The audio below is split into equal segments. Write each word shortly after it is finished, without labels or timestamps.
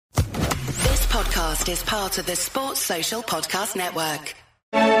podcast is part of the Sports Social Podcast Network.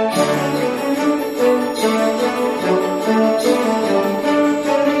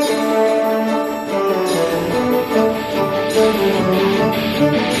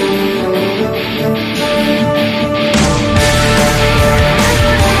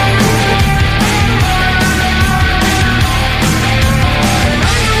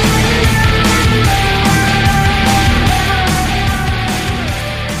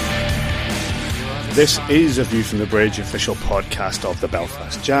 This is a View from the Bridge, official podcast of the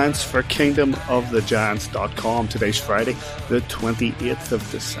Belfast Giants for kingdomofthegiants.com. Today's Friday, the 28th of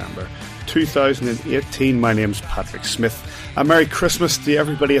December, 2018. My name's Patrick Smith. And Merry Christmas to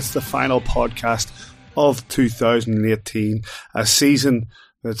everybody. It's the final podcast of 2018, a season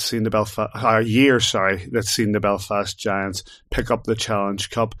that's seen the that's seen the Belfast Giants pick up the Challenge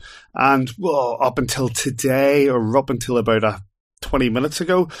Cup. And up until today, or up until about 20 minutes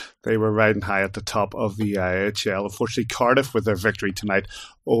ago, they were riding high at the top of the IHL. Unfortunately, Cardiff, with their victory tonight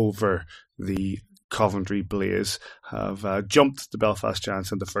over the Coventry Blaze, have jumped the Belfast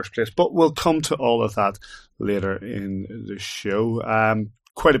Giants in the first place. But we'll come to all of that later in the show.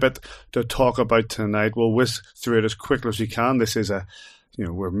 Quite a bit to talk about tonight. We'll whiz through it as quickly as we can. This is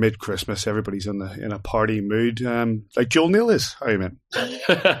we're mid-Christmas. Everybody's in a party mood. Like Joel Neal is. How are you, man?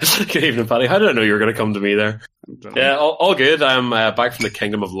 Good evening, Paddy. How did I know you were going to come to me there? Yeah, all good. I'm back from the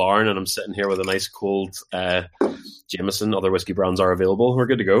Kingdom of Larne, and I'm sitting here with a nice cold Jameson. Other whiskey brands are available. We're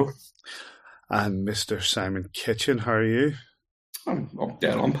good to go. And Mr. Simon Kitchen, how are you? I'm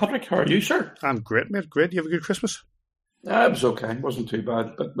dead on, Patrick. How are you, sir? I'm great, mate. Great. You have a good Christmas? It was okay. It wasn't too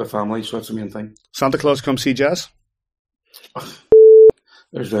bad. But my family, so that's the main thing. Santa Claus come see Jazz?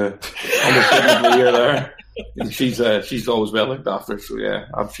 There's a understatement here there. And she's always well looked after, so yeah,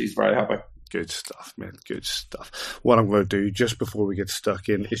 she's very happy. Good stuff, man. Good stuff. What I'm going to do just before we get stuck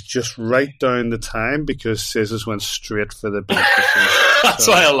in is just write down the time, because Scissors went straight for the beat machine. That's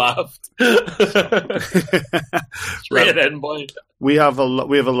why I laughed. Straight in, boy. We have a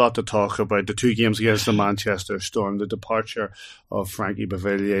lot to talk about. The two games against the Manchester Storm, the departure of Frankie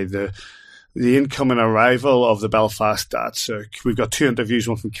Beauvillier, the incoming arrival of the Belfast Stats. We've got two interviews,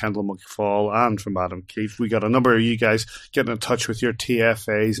 one from Kendall McFall and from Adam Keefe. We got a number of you guys getting in touch with your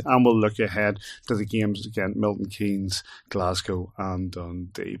TFAs, and we'll look ahead to the games against Milton Keynes, Glasgow and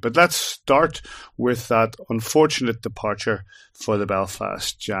Dundee. But let's start with that unfortunate departure for the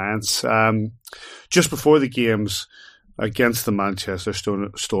Belfast Giants. Just before the games against the Manchester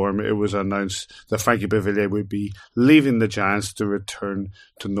Storm, it was announced that Frankie Beauvillier would be leaving the Giants to return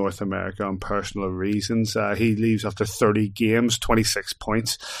to North America on personal reasons. He leaves after 30 games, 26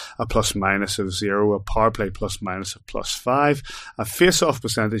 points, a plus-minus of 0, a power play plus-minus of +5, a face-off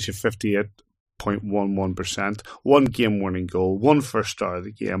percentage of 58.11%, one game-winning goal, one first star of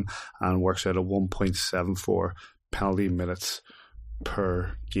the game, and works out at 1.74 penalty minutes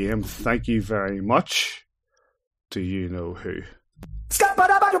per game. Thank you very much. Do you know who?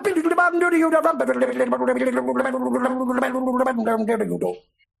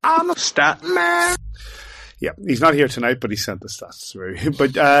 I'm a stat man. Yeah, he's not here tonight, but he sent the stats through.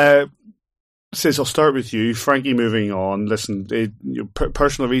 But Sis, I'll start with you. Frankie, moving on. Listen,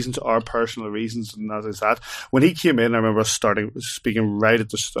 personal reasons are personal reasons, and that is that. When he came in, I remember us speaking right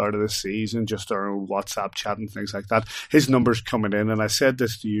at the start of the season, just our WhatsApp chat and things like that. His numbers coming in, and I said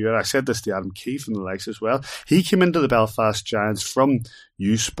this to you, and I said this to Adam Keefe and the likes as well. He came into the Belfast Giants from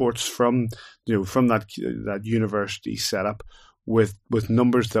U Sports, from that university setup, with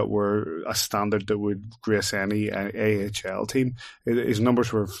numbers that were a standard that would grace any AHL team. His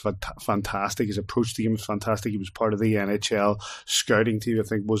numbers were fantastic. His approach to the game was fantastic. He was part of the NHL scouting team. I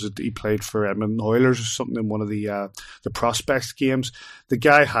think he played for Edmonton Oilers or something in one of the prospects games. The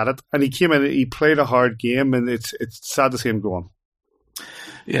guy had it, and he came in and he played a hard game, and it's sad to see him go on.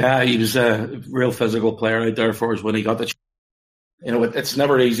 Yeah, he was a real physical player out there for us when he got the. It's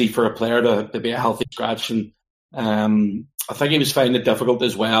never easy for a player to be a healthy scratch, and I think he was finding it difficult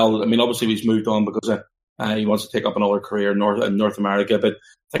as well. I mean, obviously he's moved on because he wants to take up another career in North America, but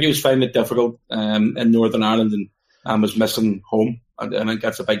I think he was finding it difficult in Northern Ireland and was missing home, and I think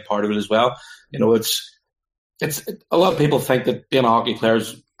that's a big part of it as well. It's a lot of people think that being a hockey player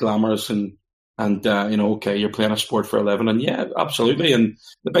is glamorous and okay, you're playing a sport for a living, and yeah, absolutely. And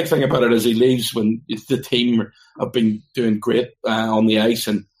the big thing about it is he leaves when the team have been doing great on the ice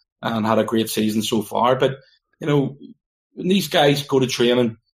and had a great season so far, but when these guys go to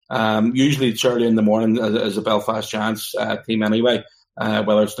training, usually it's early in the morning as a Belfast Giants team anyway,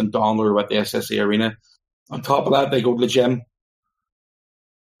 whether it's in Donald or at the SSE Arena. On top of that, they go to the gym.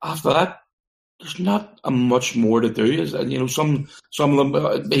 After that, there's not much more to do. Some of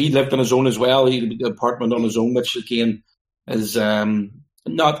them, he lived on his own as well. He had an apartment on his own, which again is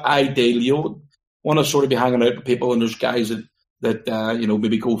not ideal. You want to sort of be hanging out with people, and there's guys that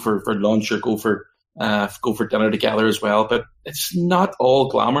maybe go for lunch or go for dinner together as well. But it's not all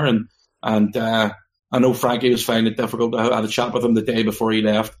glamour, and I know Frankie was finding it difficult. I had a chat with him the day before he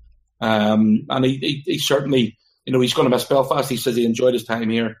left, and he certainly, he's going to miss Belfast. He says he enjoyed his time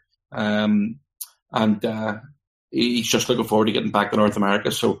here. And he's just looking forward to getting back to North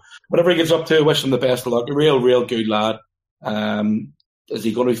America. So whatever he gets up to, I wish him the best of luck. A real good lad. Is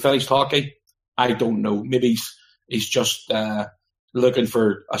he going to be finished hockey? I don't know. Maybe he's just looking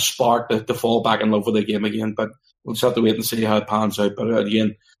for a spark to fall back in love with the game again. But we'll just have to wait and see how it pans out. But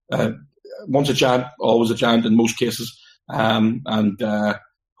again, once a giant, always a giant in most cases. And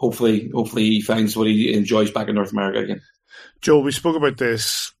hopefully he finds what he enjoys back in North America again. Joel, we spoke about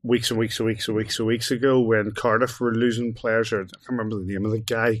this weeks ago when Cardiff were losing players. Or I can't remember the name of the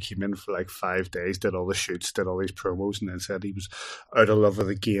guy. He came in for like 5 days, did all the shoots, did all these promos, and then said he was out of love with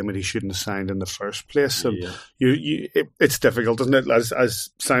the game and he shouldn't have signed in the first place. And it's difficult, isn't it? As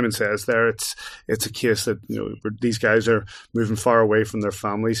Simon says there, it's a case that these guys are moving far away from their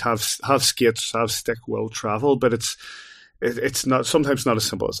families, have skates, have stick, will travel, but it's not sometimes not as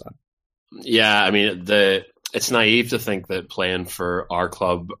simple as that. Yeah, I mean it's naive to think that playing for our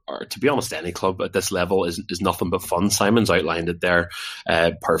club, or to be honest, any club at this level, is nothing but fun. Simon's outlined it there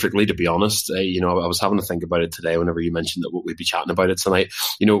perfectly, to be honest. I was having to think about it today whenever you mentioned that we'd be chatting about it tonight.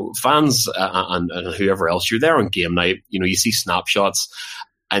 Fans and whoever else, you're there on game night, you see snapshots,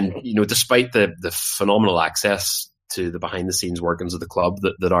 and, despite the phenomenal access to the behind-the-scenes workings of the club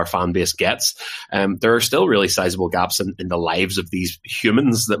that our fan base gets, there are still really sizable gaps in the lives of these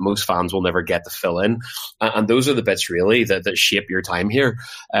humans that most fans will never get to fill in. And those are the bits really that shape your time here.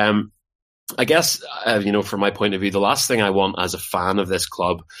 I guess, from my point of view, the last thing I want as a fan of this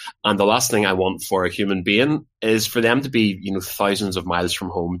club, and the last thing I want for a human being, is for them to be, thousands of miles from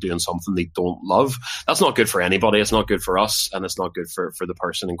home doing something they don't love. That's not good for anybody. It's not good for us, and it's not good for the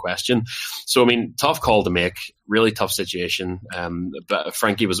person in question. So, I mean, tough call to make, really tough situation. But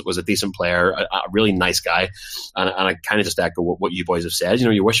Frankie was a decent player, a really nice guy, and I kind of just echo what you boys have said.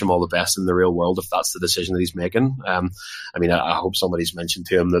 You wish him all the best in the real world if that's the decision that he's making. I hope somebody's mentioned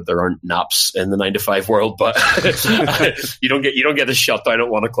to him that there aren't naps in the 9-to-5 world, but you don't get to shut down at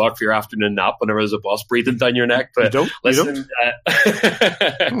 1 o'clock for your afternoon nap whenever there's a boss breathing down your neck. But listen,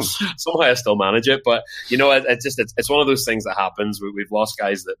 somehow I still manage it. But it's one of those things that happens. We've lost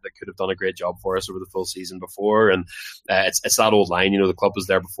guys that could have done a great job for us over the full season before, and it's that old line. The club was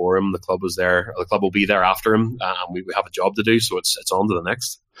there before him, the club was there, the club will be there after him, and we have a job to do. So it's on to the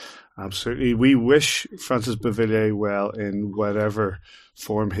next. Absolutely. We wish Francis Beauvillier well in whatever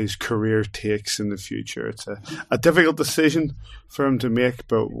form his career takes in the future. It's a difficult decision for him to make,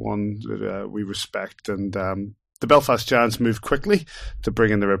 but one that we respect. And the Belfast Giants moved quickly to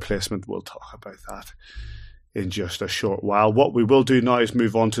bring in the replacement. We'll talk about that in just a short while. What we will do now is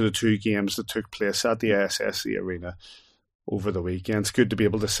move on to the 2 games that took place at the SSE Arena over the weekend. It's good to be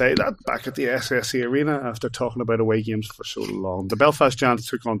able to say that back at the SSE Arena after talking about away games for so long. The Belfast Giants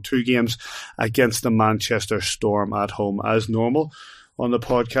took on 2 games against the Manchester Storm at home. As normal on the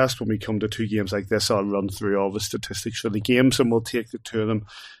podcast, when we come to 2 games like this, I'll run through all the statistics for the games and we'll take the 2 of them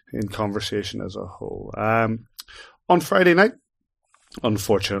in conversation as a whole. On Friday night,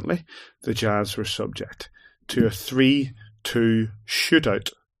 unfortunately, the Giants were subject to a 3-2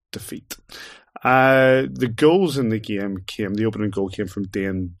 shootout defeat. The goals in the game the opening goal came from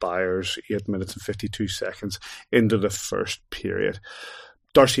Dane Byers, 8 minutes and 52 seconds into the first period.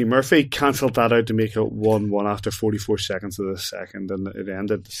 Darcy Murphy cancelled that out to make it 1-1 after 44 seconds of the second, and it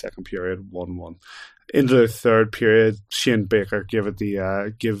ended the second period 1-1. Into the third period, Shane Baker give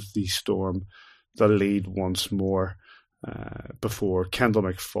the Storm the lead once more before Kendall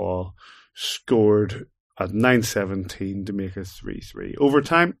McFall scored at 9:17 to make it 3-3.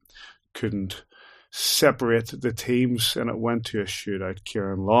 Overtime couldn't separate the teams, and it went to a shootout.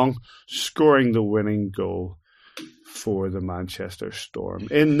 Kieran Long scoring the winning goal for the Manchester Storm.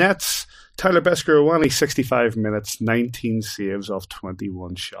 In nets, Tyler Beskorowany, 65 minutes, 19 saves off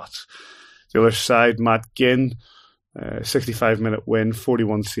 21 shots. The other side, Matt Ginn, 65-minute win,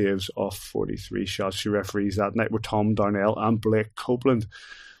 41 saves off 43 shots. The referees that night were Tom Darnell and Blake Copeland.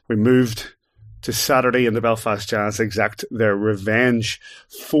 We moved to Saturday, and the Belfast Giants exact their revenge.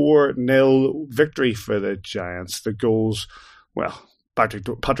 4-0 victory for the Giants. The goals, well,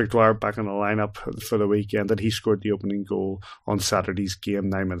 Patrick Dwyer back in the lineup for the weekend, and he scored the opening goal on Saturday's game,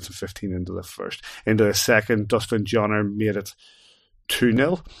 9 minutes and 15 into the first. Into the second, Dustin Johnner made it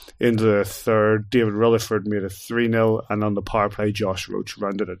 2-0. Into the third, David Rutherford made it 3-0, and on the power play, Josh Roach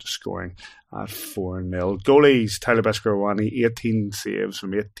rounded out the scoring at 4-0. Goalies, Tyler Beskorowany, 18 saves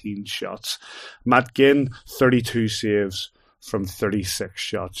from 18 shots. Matt Ginn, 32 saves from 36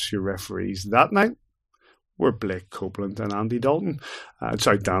 shots. Your referees that night were Blake Copeland and Dandy Alton.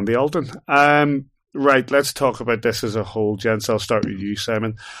 Right, let's talk about this as a whole, gents. I'll start with you,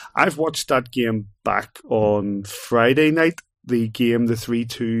 Simon. I've watched that game back on Friday night, the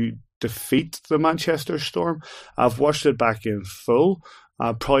 3-2 defeat the Manchester Storm. I've watched it back in full.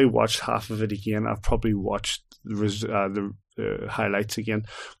 I've probably watched half of it again. I've probably watched the highlights again.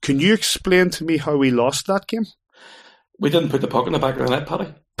 Can you explain to me how we lost that game? We didn't put the puck in the back of the net,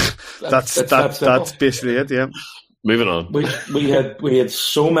 Paddy. That's basically it, yeah. Moving on. We had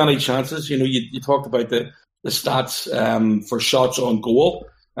so many chances. You talked about the stats for shots on goal.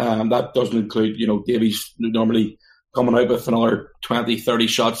 That doesn't include, Davies normally coming out with another 20, 30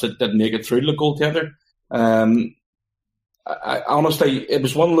 shots that didn't make it through the goaltender. I honestly, it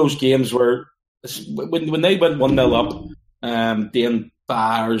was one of those games where when they went 1-0 up, Dane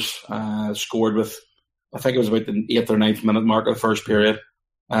Byers scored with, I think it was about the 8th or 9th minute mark of the first period.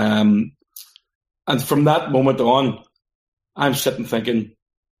 And from that moment on, I'm sitting thinking,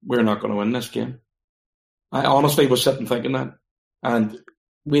 we're not going to win this game. I honestly was sitting thinking that. And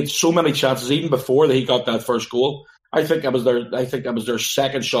we had so many chances, even before he got that first goal. I think that was their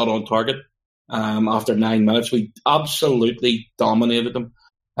second shot on target after 9 minutes. We absolutely dominated them.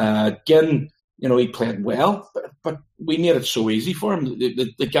 Again, he played well, but we made it so easy for him.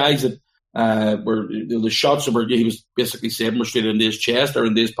 The guys that were the shots that he was basically saving were straight into his chest or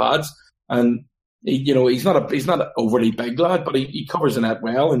into his pads. And he's not an overly big lad, but he covers the net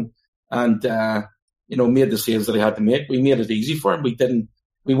well and made the saves that he had to make. We made it easy for him.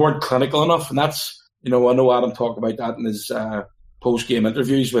 We weren't clinical enough, and that's I know Adam talked about that in his post game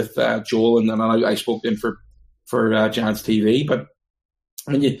interviews with Joel, and then I spoke to him for Giants TV. But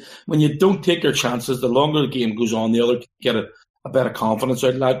when you don't take your chances, the longer the game goes on, the other get a bit of confidence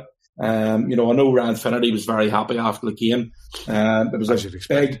out of that. I know Ryan Finnerty was very happy after the game. It was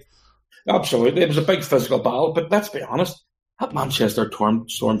absolutely. It was a big physical battle, but let's be honest, that Manchester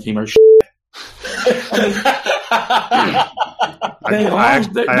Storm team are I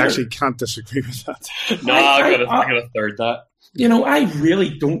actually can't disagree with that. No, I'm going to third that. I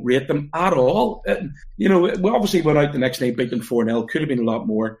really don't rate them at all. We obviously went out the next night, beat them 4-0. Could have been a lot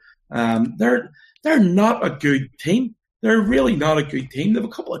more. They're not a good team. They're really not a good team. They have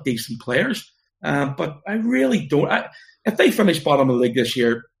a couple of decent players, but I really don't. If they finish bottom of the league this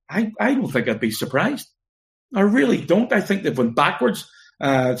year, I don't think I'd be surprised. I really don't. I think they've went backwards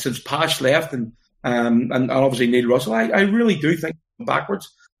since Pash left and obviously Neil Russell. I really do think backwards.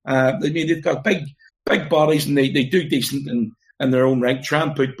 They've got big bodies and they do decent in their own right. Try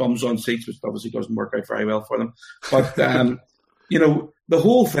and put bums on seats, which obviously doesn't work out very well for them. But the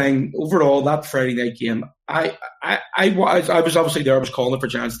whole thing overall, that Friday night game, I was obviously there. I was calling it for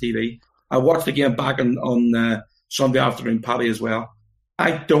Giants TV. I watched the game back on Sunday afternoon, Paddy, as well.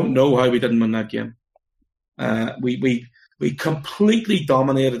 I don't know how we didn't win that game. We completely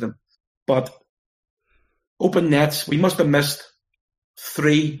dominated them, but open nets, we must have missed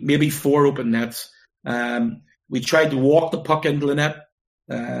 3, maybe 4 open nets. We tried to walk the puck into the net.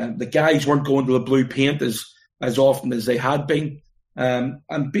 The guys weren't going to the blue paint as often as they had been.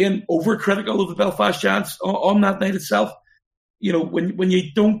 And being overcritical of the Belfast Giants on that night itself, when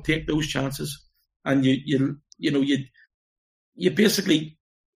you don't take those chances and you basically,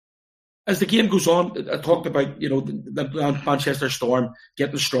 as the game goes on, I talked about the Manchester Storm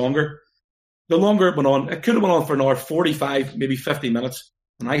getting stronger. The longer it went on, it could have went on for another 45, maybe 50 minutes,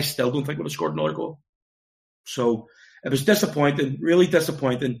 and I still don't think we would have scored another goal. So it was disappointing, really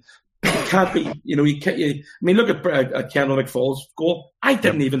disappointing. It can't be, look at Kendall McFall's goal. I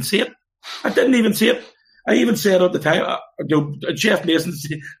didn't even see it. I even said at the time, Jeff Mason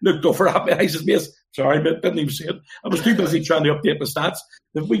looked over at me. I said, Mason, sorry, but didn't even see it. I was too busy trying to update the stats.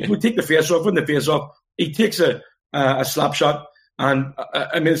 We take the face off, he takes a slap shot, and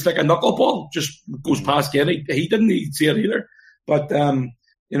it's like a knuckleball, just goes past Kenny. He didn't even see it either. But,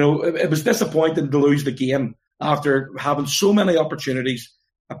 it was disappointing to lose the game after having so many opportunities,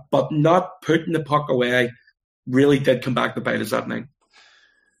 but not putting the puck away really did come back to bite us that night.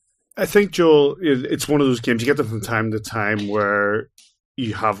 I think, Joel, it's one of those games, you get them from time to time where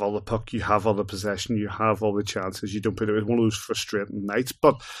you have all the puck, you have all the possession, you have all the chances, you don't put it. It's one of those frustrating nights.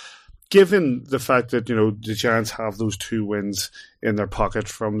 But given the fact that, the Giants have those 2 wins in their pocket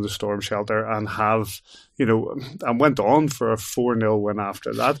from the storm shelter and have, and went on for a 4-0 win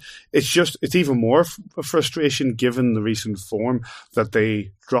after that, it's even more frustration given the recent form that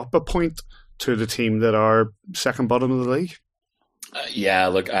they drop a point to the team that are second bottom of the league. Yeah,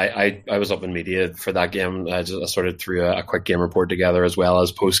 look, I was up in media for that game. I sort of threw a quick game report together as well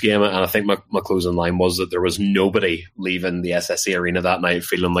as post game, and I think my closing line was that there was nobody leaving the SSE Arena that night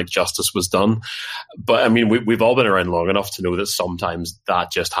feeling like justice was done. But I mean, we've all been around long enough to know that sometimes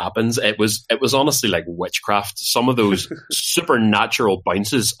that just happens. It was honestly like witchcraft. Some of those supernatural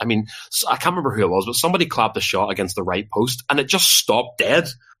bounces. I mean, I can't remember who it was, but somebody clapped a shot against the right post, and it just stopped dead.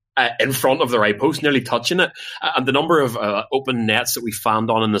 In front of the right post, nearly touching it. And the number of open nets that we fanned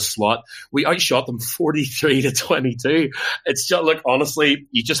on in the slot, we outshot them 43-22. It's just, look, honestly,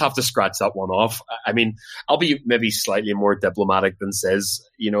 you just have to scratch that one off. I mean, I'll be maybe slightly more diplomatic than Sis.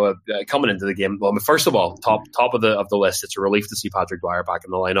 Coming into the game, well, first of all, top of the list, it's a relief to see Patrick Dwyer back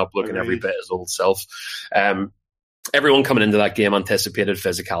in the lineup, looking every bit his old self. Everyone coming into that game anticipated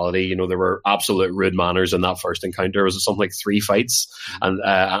physicality. There were absolute rude manners in that first encounter. It was something like 3 fights and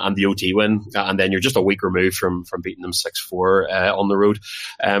the OT win. And then you're just a week removed from beating them 6-4 on the road.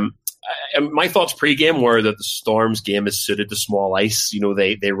 My thoughts pre-game were that the Storm's game is suited to small ice.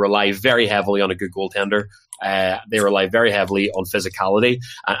 They rely very heavily on a good goaltender. They rely very heavily on physicality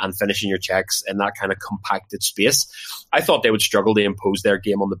and finishing your checks in that kind of compacted space. I thought they would struggle to impose their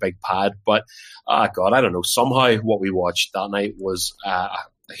game on the big pad, but God, I don't know. Somehow what we watched that night was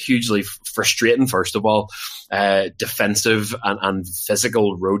hugely frustrating, first of all. Defensive and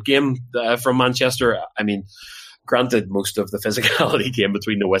physical road game from Manchester. I mean, granted, most of the physicality came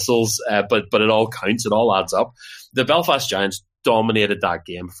between the whistles, but it all counts. It all adds up. The Belfast Giants dominated that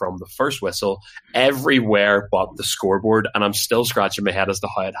game from the first whistle everywhere but the scoreboard, and I'm still scratching my head as to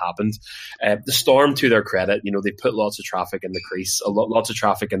how it happened. The Storm, to their credit, they put lots of traffic in the crease, lots of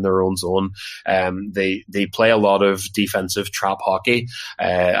traffic in their own zone. They play a lot of defensive trap hockey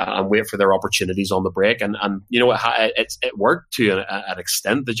and wait for their opportunities on the break, and it worked to an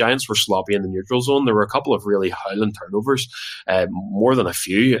extent. The Giants were sloppy in the neutral zone. There were a couple of really howling turnovers, more than a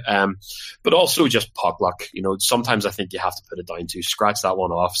few, but also just puck luck. Sometimes I think you have to put it down to scratch that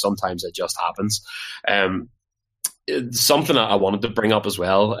one off. Sometimes it just happens. Something I wanted to bring up as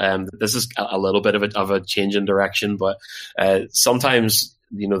well, this is a little bit of a change in direction, but sometimes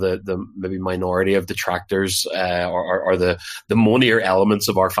the maybe minority of detractors or the moneyer elements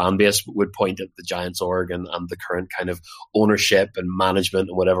of our fan base would point at the Giants org and the current kind of ownership and management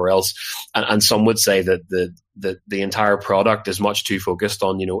and whatever else, and some would say that the entire product is much too focused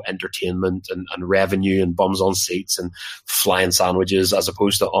on entertainment and revenue and bums on seats and flying sandwiches as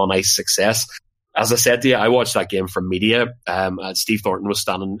opposed to on ice success. As I said to you, I watched that game from media. Steve Thornton was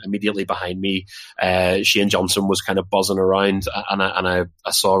standing immediately behind me. Shane Johnson was kind of buzzing around, and I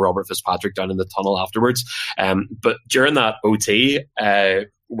saw Robert Fitzpatrick down in the tunnel afterwards. But during that OT,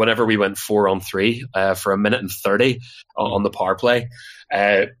 whenever we went 4-on-3 for 1:30 on the power play,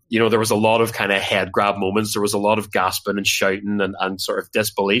 there was a lot of kind of head grab moments. There was a lot of gasping and shouting and sort of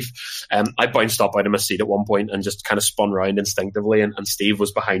disbelief. I bounced up out of my seat at one point and just kind of spun around instinctively, and Steve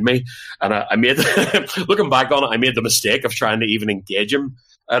was behind me. And I made, looking back on it, I made the mistake of trying to even engage him.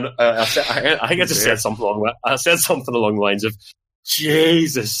 And I think I just said something along the lines of,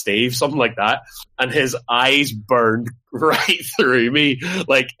 Jesus, Steve, something like that. And his eyes burned right through me.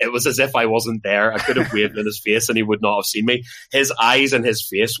 Like, it was as if I wasn't there. I could have waved in his face and he would not have seen me. His eyes and his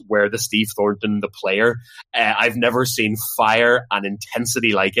face were the Steve Thornton, the player. I've never seen fire and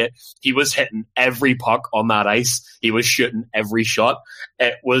intensity like it. He was hitting every puck on that ice. He was shooting every shot.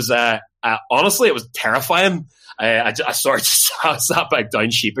 It was, honestly, it was terrifying. I sort of sat back down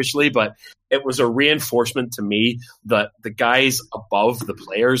sheepishly, but it was a reinforcement to me that the guys above the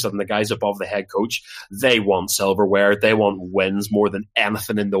players and the guys above the head coach, they want silverware. They want wins more than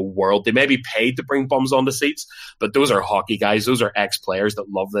anything in the world. They may be paid to bring bums on the seats, but those are hockey guys. Those are ex-players that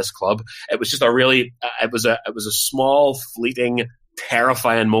love this club. It was just it was a small, fleeting,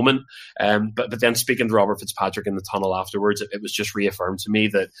 terrifying moment. But then speaking to Robert Fitzpatrick in the tunnel afterwards, it was just reaffirmed to me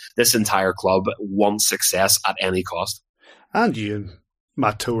that this entire club wants success at any cost. And you and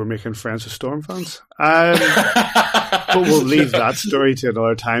Matt Toe were making friends with Storm fans. But we'll leave that story to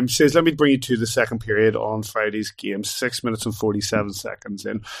another time. Says, let me bring you to the second period on Friday's game. 6 minutes and 47 seconds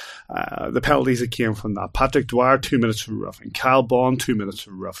in. The penalties that came from that. Patrick Dwyer, 2 minutes for roughing. Kyle Bond, 2 minutes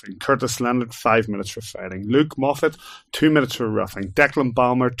for roughing. Curtis Leonard, 5 minutes for fighting. Luke Moffat, 2 minutes for roughing. Declan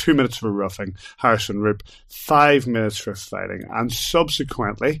Balmer, 2 minutes for roughing. Harrison Roop, 5 minutes for fighting. And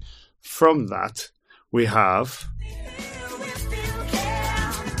subsequently, from that, we have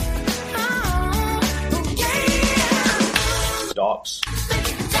Docks.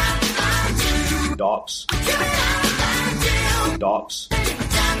 Docks. Docks.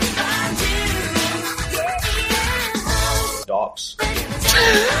 Docks.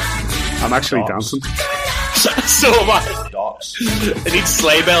 I'm actually dancing. So am I. Docks. It needs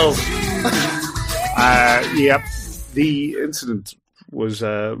sleigh bells. Yep. The incident was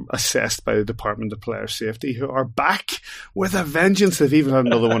assessed by the Department of Player Safety, who are back with a vengeance. They've even had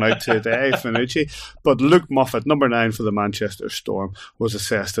another one out today, Finucci. But Luke Moffat, number 9 for the Manchester Storm, was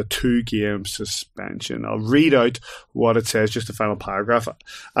assessed a 2-game suspension. I'll read out what it says, just the final paragraph.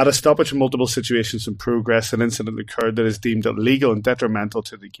 At a stoppage in multiple situations in progress, an incident occurred that is deemed illegal and detrimental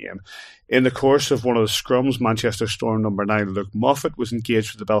to the game. In the course of one of the scrums, Manchester Storm number 9, Luke Moffat, was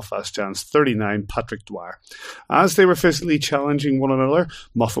engaged with the Belfast Giants 39, Patrick Dwyer. As they were physically challenging one another,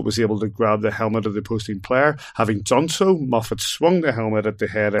 Moffat was able to grab the helmet of the opposing player. Having done so, Moffat swung the helmet at the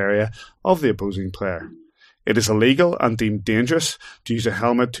head area of the opposing player. It is illegal and deemed dangerous to use a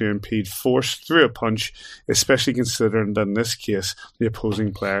helmet to impede force through a punch, especially considering that in this case the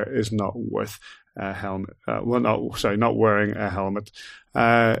opposing player is not worth a helmet. Not wearing a helmet.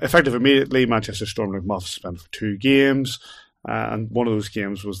 Effective immediately, Manchester Storm Luke Moffat suspended for 2 games. And one of those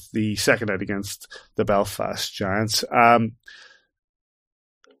games was the second night against the Belfast Giants. I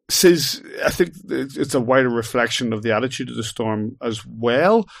think it's a wider reflection of the attitude of the Storm as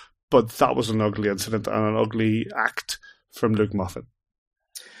well, but that was an ugly incident and an ugly act from Luke Moffat.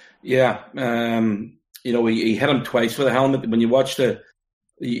 Yeah, he hit him twice with a helmet. When you watch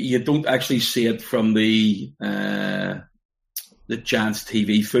you don't actually see it from the Giants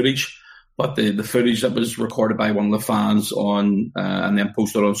TV footage, but the footage that was recorded by one of the fans on and then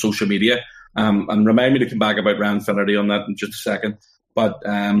posted on social media. And remind me to come back about Ryan Finnerty on that in just a second. But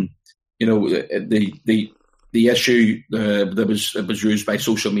the issue that was used by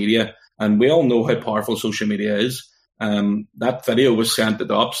social media, and we all know how powerful social media is. That video was sent to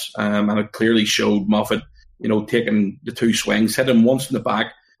Dops, and it clearly showed Moffat, taking the 2 swings, hit him once in the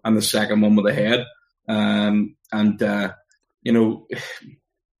back and the second one with the head. I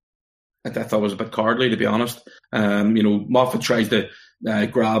thought it was a bit cowardly, to be honest. Moffat tries to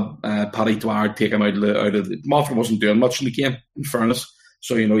grab Paddy Dwyer, take him out of the. Moffat wasn't doing much in the game, in fairness.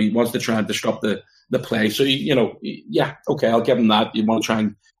 So, he wants to try and disrupt the play. So, yeah, okay, I'll give him that. You want to try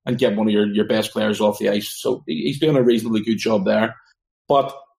and get one of your best players off the ice. So he's doing a reasonably good job there.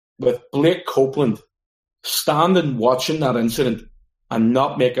 But with Blake Copeland standing watching that incident and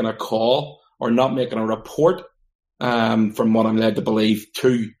not making a call or not making a report, from what I'm led to believe,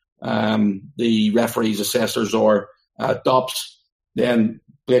 to the referees, assessors, or Dops, then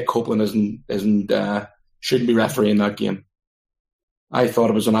Blake Copeland shouldn't be refereeing that game. I thought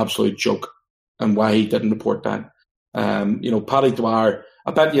it was an absolute joke, and why he didn't report that. Paddy Dwyer,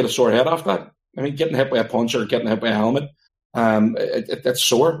 I bet he had a sore head after that. I mean, getting hit by a punch or getting hit by a helmet, it's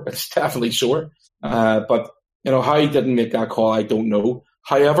sore. It's definitely sore. But how he didn't make that call, I don't know.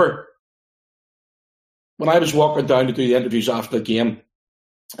 However, when I was walking down to do the interviews after the game,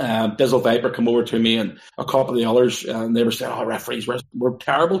 Dizzle Viper came over to me and a couple of the others, and they were saying, referees were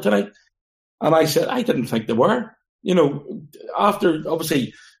terrible tonight. And I said, I didn't think they were. After,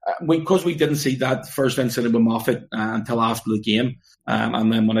 obviously, because we didn't see that first incident with Moffat until after the game.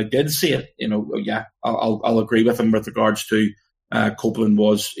 And then when I did see it, I'll agree with him with regards to Copeland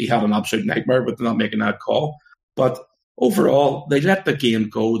he had an absolute nightmare with not making that call. But overall, they let the game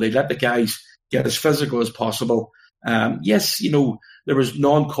go. They let the guys get as physical as possible. Yes, there was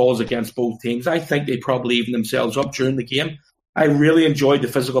non-calls against both teams. I think they probably evened themselves up during the game. I really enjoyed the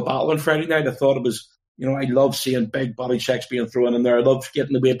physical battle on Friday night. I thought it was, I love seeing big body checks being thrown in there. I love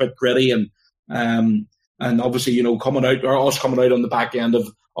getting away a bit gritty and obviously, coming out on the back end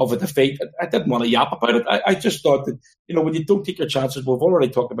of a defeat. I didn't want to yap about it. I just thought that, when you don't take your chances, we've already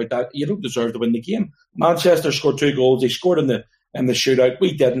talked about that, you don't deserve to win the game. Manchester scored 2 goals. They scored in the shootout.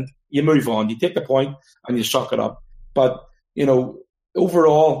 We didn't. You move on. You take the point and you suck it up. But,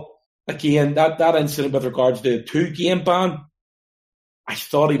 overall, again, that incident with regards to the 2-game ban, I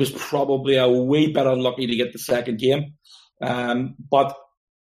thought he was probably a wee bit unlucky to get the second game. But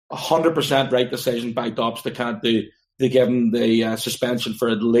 100% right decision by Dops to give him the suspension for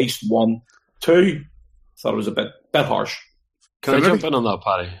at least 1. 2, thought it was a bit harsh. Can I jump in on that,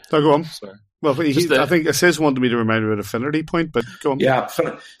 Paddy? No, go on. Sorry. Well, I think it says wanted me to remind me of the Finnerty point, but go on. Yeah,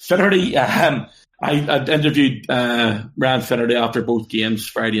 Finnerty, I interviewed Ryan Finnerty after both games,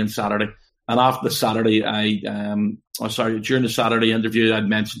 Friday and Saturday. And after the Saturday, during the Saturday interview, I'd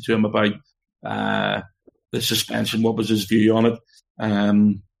mentioned to him about the suspension, what was his view on it.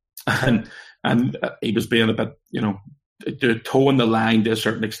 And he was being a bit, toeing the line to a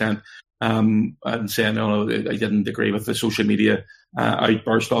certain extent. and saying, no, I didn't agree with the social media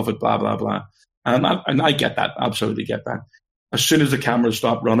outburst of it, blah, blah, blah. And I get that, absolutely get that. As soon as the cameras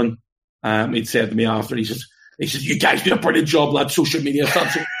stopped running, he'd said to me after, he says, you guys did a brilliant job, lad, social media.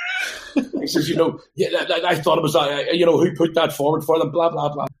 He says, I thought it was, who put that forward for them, blah,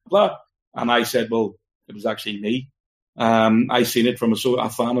 blah, blah, blah. And I said, well, it was actually me. I seen it from a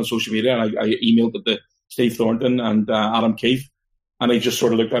fan on social media, and I emailed it to Steve Thornton and Adam Keefe, and they just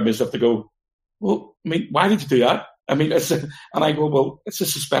sort of looked at me as if to go, well, I mean, why did you do that? I mean, and I go, well, it's a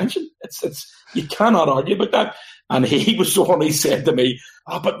suspension. It's you cannot argue about that. And he was the one who said to me,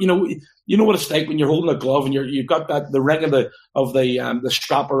 but you know what it's like when you're holding a glove and you've got the ring of the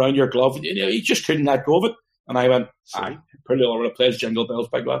strap around your glove. You just couldn't let go of it. And I went, aye, pretty all over the place, Jingle Bells,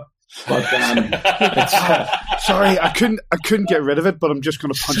 big lad. But sorry, I couldn't get rid of it, but I'm just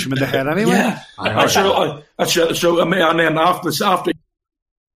going to punch him in the head anyway. Yeah, that's true. I mean, and then after I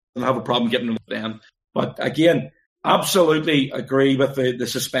have a problem getting him down. But again, absolutely agree with the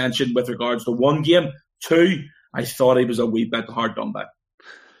suspension with regards to one game. Two, I thought he was a wee bit hard done by.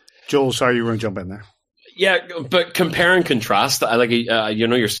 Joel, sorry, you were going to jump in there. Yeah, but compare and contrast. I like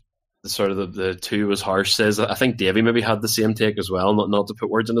you're sort of the two, as Harsh says. I think Davey maybe had the same take as well, not to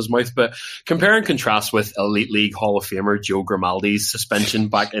put words in his mouth, but compare and contrast with Elite League Hall of Famer Joe Grimaldi's suspension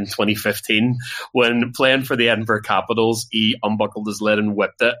back in 2015 when playing for the Edinburgh Capitals, he unbuckled his lid and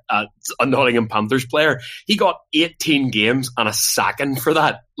whipped it at a Nottingham Panthers player. He got 18 games and a sacking for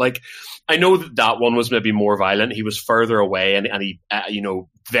that. Like, I know that one was maybe more violent. He was further away and he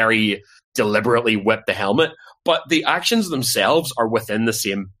very deliberately whipped the helmet. But the actions themselves are within the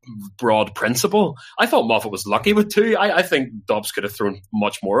same broad principle. I thought Moffat was lucky with two. I think Dobbs could have thrown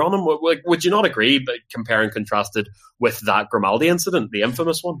much more on him. Would you not agree, but compare and contrasted with that Grimaldi incident, the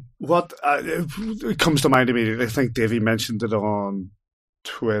infamous one? What it comes to mind immediately, I think Davey mentioned it on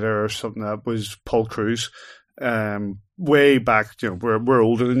Twitter or something, that was Paul Cruz. Way back, we're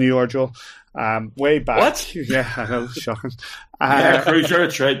older than you are, Joel. Way back. What? Yeah, I know, shocking. Cruiser,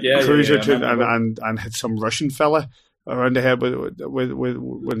 right? Yeah, Cruiser, and hit some Russian fella around the head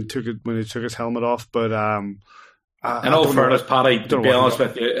when he took his helmet off. But in all fairness, Paddy, to be honest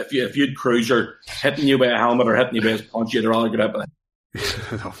with you, if you'd Cruiser hitting you by a helmet or hitting you by his punch, you'd rather get out with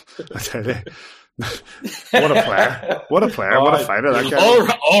it. No, I tell you. What a player! What a fighter that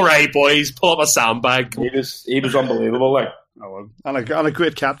guy! All right, boys, pull up a sandbag. He was unbelievable, like. And a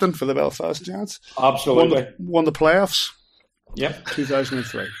great captain for the Belfast Giants. Absolutely, won the playoffs. Yep,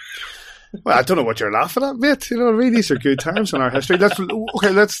 2003. Well, I don't know what you're laughing at, mate. You know what I mean? These are good times in our history.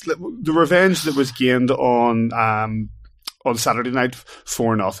 The revenge that was gained on Saturday night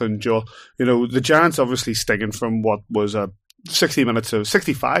 4-0, Joe. The Giants obviously stinging from what was a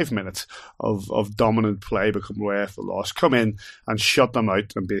 65 minutes of dominant play, become away for loss, come in and shut them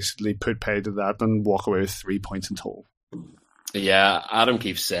out and basically put pay to that and walk away with 3 points in total. Yeah, Adam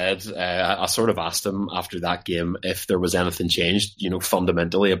Keefe said, I sort of asked him after that game if there was anything changed,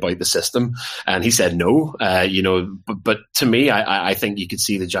 fundamentally about the system. And he said no, but to me, I think you could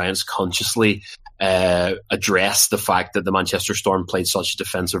see the Giants consciously address the fact that the Manchester Storm played such a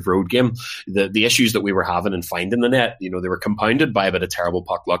defensive road game. The issues that we were having in finding the net, they were compounded by a bit of terrible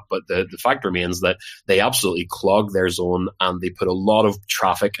puck luck, but the fact remains that they absolutely clogged their zone and they put a lot of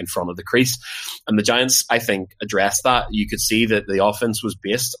traffic in front of the crease. And the Giants, I think, addressed that. You could see that the offense was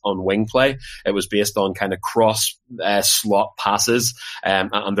based on wing play. It was based on kind of cross slot passes,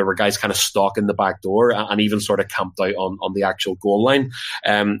 and there were guys kind of stalking the back door and even sort of camped out on the actual goal line.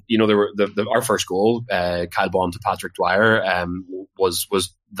 There were our first goal, Kyle Bond to Patrick Dwyer,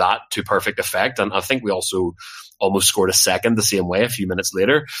 was that to perfect effect, and I think we also almost scored a second the same way a few minutes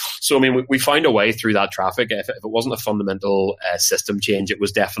later. So, I mean, we found a way through that traffic. If it wasn't a fundamental system change, it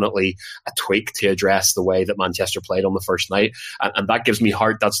was definitely a tweak to address the way that Manchester played on the first night. And that gives me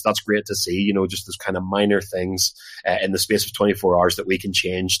heart. That's great to see, just those kind of minor things in the space of 24 hours that we can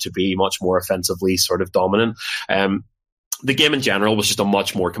change to be much more offensively sort of dominant. The game in general was just a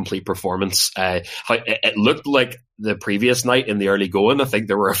much more complete performance. It looked like the previous night in the early going. I think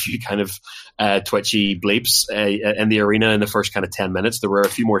there were a few kind of twitchy bleeps in the arena in the first kind of 10 minutes. There were a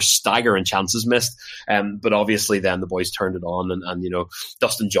few more staggering chances missed, but obviously then the boys turned it on. And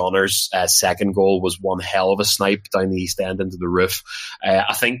Dustin Johner's second goal was one hell of a snipe down the east end into the roof.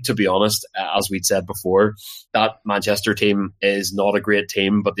 I think, to be honest, as we'd said before, that Manchester team is not a great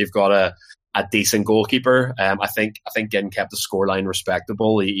team, but they've got a decent goalkeeper. I think Ginn kept the scoreline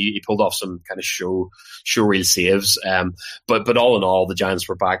respectable. He pulled off some kind of show reel saves. But all in all, the Giants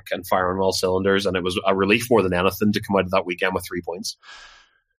were back and firing on all cylinders, and it was a relief more than anything to come out of that weekend with 3 points.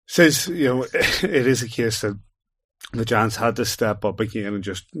 Says, it is a case that the Giants had to step up again and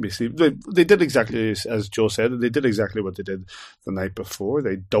just basically they did exactly as Joe said. They did exactly what they did the night before.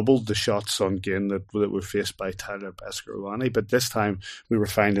 They doubled the shots on gain that were faced by Tyler Beskorowany, but this time we were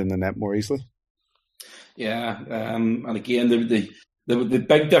finding the net more easily. Yeah, and again the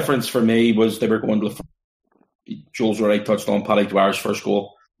big difference for me was they were going to Joel's already touched on Paddy Dwyer's first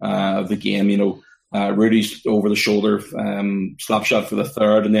goal of the game. Rudy's over the shoulder slap shot for the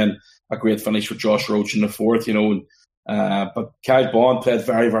third, and then a great finish for Josh Roach in the fourth. But Kyle Bond played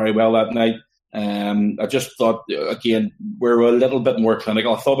very, very well that night. I just thought, again, we're a little bit more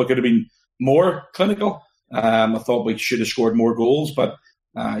clinical. I thought we could have been more clinical. I thought we should have scored more goals, but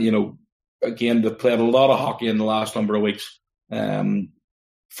again, they've played a lot of hockey in the last number of weeks. 4-0,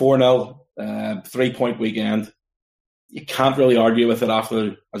 3-point weekend. You can't really argue with it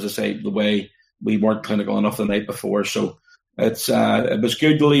after, as I say, the way we weren't clinical enough the night before. So it was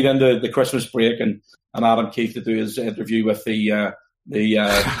good to lead into the Christmas break and Adam Keefe to do his interview with the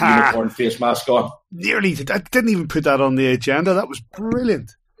unicorn face mask on. Nearly, I didn't even put that on the agenda. That was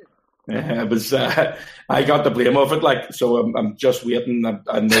brilliant. It was. I got the blame of it, so I'm just waiting.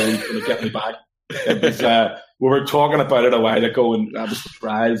 I know he's going to get me back. It was. We were talking about it a while ago, and I was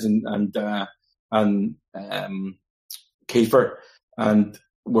surprised and Kiefer, and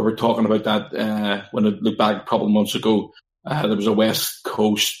we were talking about that when I looked back a couple of months ago. There was a West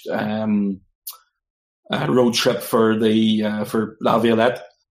Coast road trip for La Violette,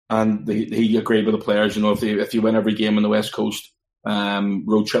 and he agreed with the players. If you win every game in the West Coast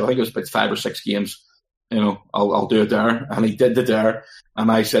road trip, I think it was about 5 or 6 games. I'll do it there, and he did the there. And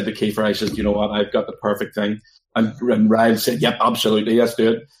I said to Kiefer, I said, you know what, I've got the perfect thing. And Ryan said, yep, absolutely, let's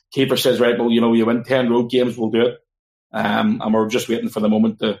do it. Kiefer says, right, well, you win 10 road games, we'll do it. And we're just waiting for the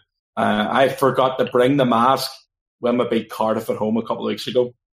moment to. I forgot to bring the mask when we beat Cardiff at home a couple of weeks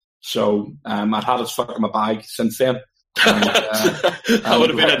ago. So I'd had it stuck in my bag since then. And, that would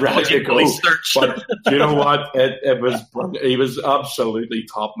have been a really good search. But you know what? It was he was absolutely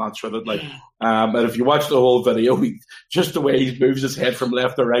top notch with it. And if you watch the whole video, just the way he moves his head from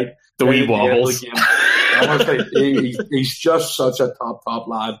left to right, the wee wobbles. Honestly, he's just such a top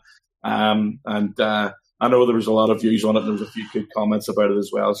lad. I know there was a lot of views on it. And there was a few good comments about it as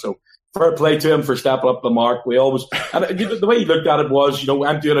well. So fair play to him for stepping up the mark. We always, and the way he looked at it was,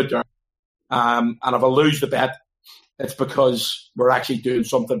 I'm doing it there. And if I lose the bet, it's because we're actually doing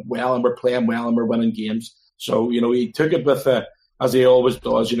something well and we're playing well and we're winning games. So, he took it with, as he always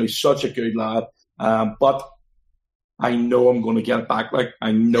does, he's such a good lad. But I know I'm going to get it back.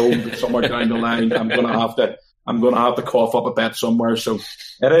 I know that somewhere down the line, I'm going to have to cough up a bet somewhere. So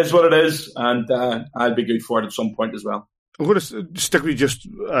it is what it is. And I'll be good for it at some point as well. I'm going to stick with just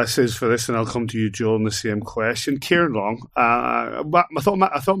says for this, and I'll come to you, Joel, in the same question. Kieran Long, I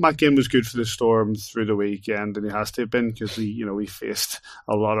thought Matt Ginn was good for the Storm through the weekend, and he has to have been because he faced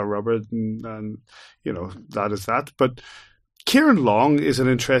a lot of rubber, and that is that. But Kieran Long is an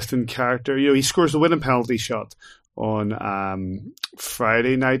interesting character. He scores the winning penalty shot on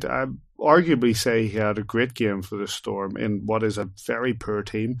Friday night. I arguably say he had a great game for the Storm in what is a very poor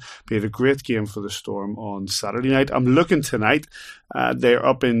team. But he had a great game for the Storm on Saturday night. I'm looking tonight. They're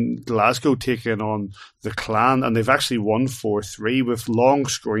up in Glasgow taking on the Clan, and they've actually won 4-3 with Long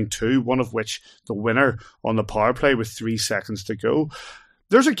scoring 2, one of which the winner on the power play with 3 seconds to go.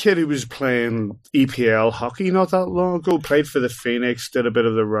 There's a kid who was playing EPL hockey not that long ago, played for the Phoenix, did a bit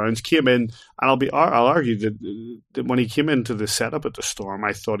of the rounds, came in, and I'll argue that when he came into the setup at the Storm,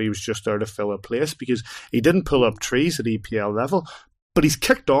 I thought he was just there to fill a place because he didn't pull up trees at EPL level, but he's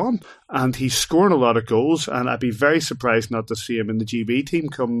kicked on and he's scoring a lot of goals, and I'd be very surprised not to see him in the GB team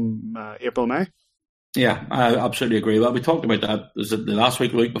come April, May. Yeah, I absolutely agree. Well, we talked about that was it the last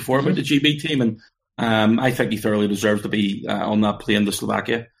week or the week before about the GB team, and I think he thoroughly deserves to be on that plane to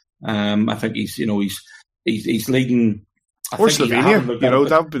Slovakia. I think he's leading. Or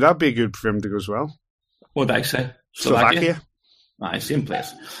Slovenia, that'd be good for him to go as well. What did I say? Slovakia. Same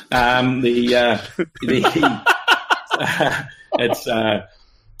place. It's I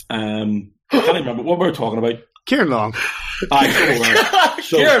can't remember what we were talking about. Kieran Long.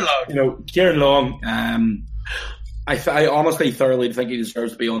 Kieran Long. Kieran Long. I honestly thoroughly think he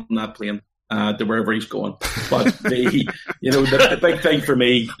deserves to be on that plane. To wherever he's going, but the big thing for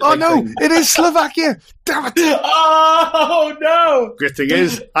me. Oh no, it is Slovakia! Damn it! Oh no! Great thing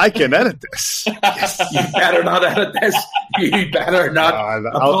is, I can edit this. Yes. You better not edit this. You better not.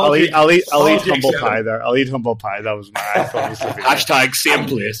 I'll eat humble pie there. I'll eat humble pie. That was my hashtag same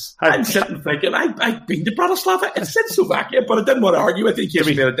place. I'm sitting thinking I've been to Bratislava. It said Slovakia, but I didn't want to argue with you. To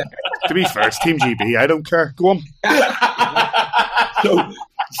be fair, it's Team GB. I don't care. Go on.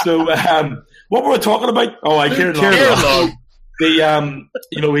 What were we talking about? Oh, Kieran Long.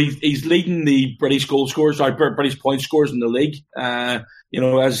 He's leading the British goal scorers, British point scorers in the league. As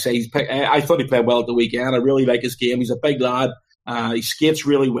I say, I thought he played well at the weekend. I really like his game. He's a big lad. He skates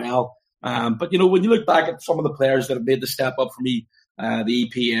really well. But when you look back at some of the players that have made the step up for me, the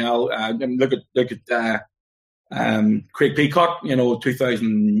EPL, look at Craig Peacock.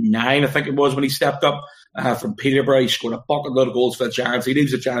 2009, I think it was when he stepped up from Peterborough. He scored a bucket load of goals for the Giants. He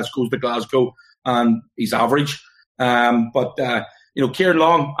leaves the Giants, goes to Glasgow, and he's average. But Kieran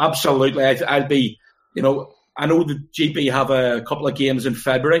Long, absolutely. I'd be, I know the GP have a couple of games in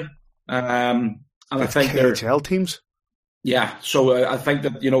February, and I think they're KHL teams. Yeah, so I think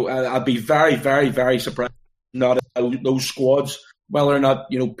that I'd be very, very, very surprised not those squads, whether or not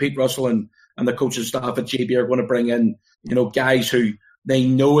Pete Russell and the coaching staff at GB are going to bring in guys who they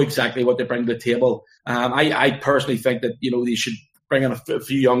know exactly what they bring to the table. I personally think that they should bring in a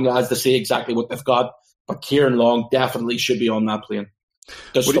few young lads to see exactly what they've got. But Kieran Long definitely should be on that plane.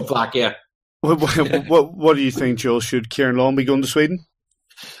 Just the black, yeah. What do you think, Joel? Should Kieran Long be going to Sweden?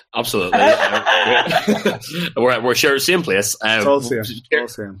 Absolutely. We're sure same place.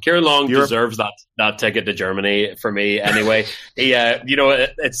 Same. Kieran Long deserves that ticket to Germany for me anyway. He,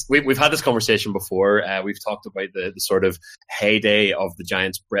 we've had this conversation before. We've talked about the sort of heyday of the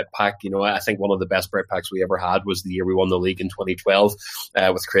Giants Brit Pack. I think one of the best Brit Packs we ever had was the year we won the league in 2012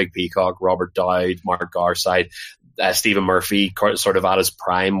 with Craig Peacock, Robert Dowd, Mark Garside, Stephen Murphy, sort of at his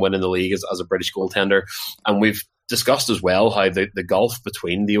prime, winning the league as a British goaltender. And we've discussed as well how the gulf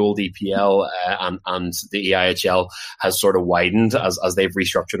between the old EPL and the EIHL has sort of widened as they've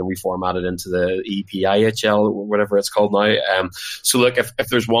restructured and reformatted into the EPIHL, whatever it's called now. So look, if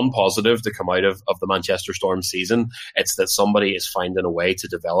there's one positive to come out of the Manchester Storm season, it's that somebody is finding a way to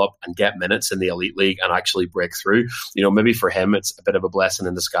develop and get minutes in the Elite League and actually break through. Maybe for him it's a bit of a blessing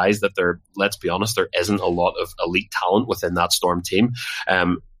in disguise that let's be honest, there isn't a lot of elite talent within that Storm team.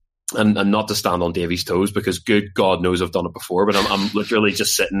 And not to stand on Davy's toes, because good God knows I've done it before, but I'm literally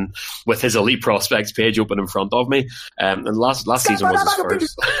just sitting with his elite prospects page open in front of me. And last season was his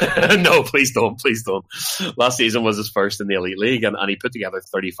first. No, please don't. Last season was his first in the Elite League, and he put together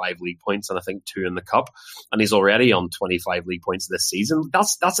 35 league points and I think 2 in the Cup. And he's already on 25 league points this season.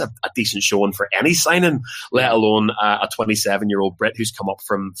 That's a decent showing for any signing, let alone a 27-year-old Brit who's come up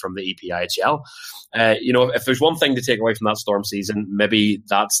from the EPIHL. If there's one thing to take away from that Storm season, maybe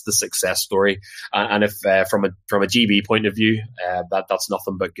that's the success story. And if from a GB point of view, that's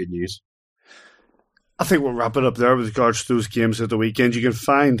nothing but good news. I think we'll wrap it up there with regards to those games at the weekend. You can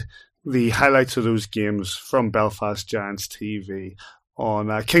find the highlights of those games from Belfast Giants TV on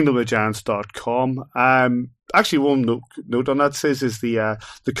kingdomofgiants.com. Actually, one note on that says is the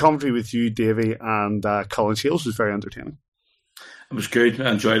commentary with you, Davy, and Colin Shields was very entertaining. It was good.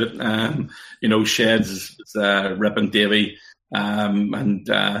 I enjoyed it. Sheds is ripping Davy, and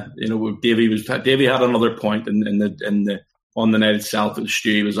Davy had another point in the on the night itself.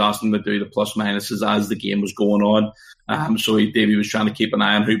 Stu was asking him to do the plus minuses as the game was going on. So Davy was trying to keep an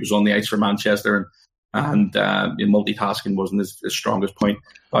eye on who was on the ice for Manchester, and multitasking wasn't his strongest point.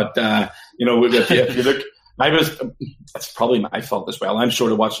 But if you look, it's probably my fault as well. I'm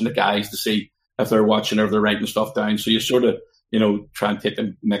sort of watching the guys to see if they're watching or if they're writing stuff down. So you sort of try and take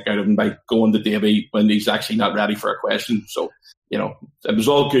the neck out of him by going to Davy when he's actually not ready for a question. So, it was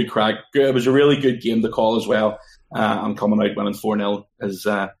all good crack. It was a really good game to call as well. And coming out winning 4-0 has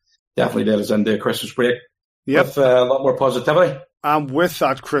definitely led us into a Christmas break. Yep. With a lot more positivity. And with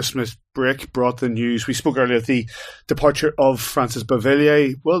that Christmas break brought the news. We spoke earlier of the departure of Francis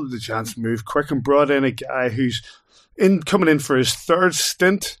Beauvillier. Well, the Giants moved quick and brought in a guy who's coming in for his third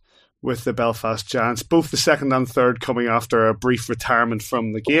stint with the Belfast Giants, both the second and third coming after a brief retirement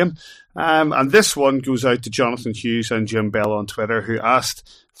from the game. And this one goes out to Jonathan Hughes and Jim Bell on Twitter, who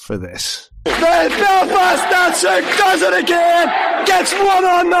asked for this. The Belfast Dancer does it again! Gets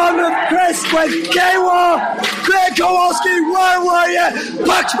one-on-one with Chris with Gawa! Greg Kowalski, where were you?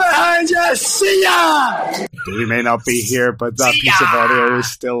 Puck's behind you! See ya! We may not be here, but that piece of audio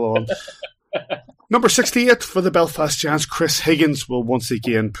is still on. Number 68 for the Belfast Giants, Chris Higgins, will once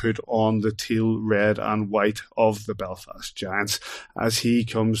again put on the teal, red and white of the Belfast Giants as he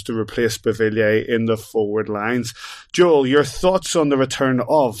comes to replace Beauvillier in the forward lines. Joel, your thoughts on the return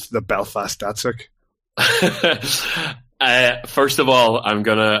of the Belfast Datsuk? First of all, I'm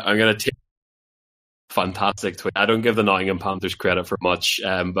gonna take fantastic tweet. I don't give the Nottingham Panthers credit for much,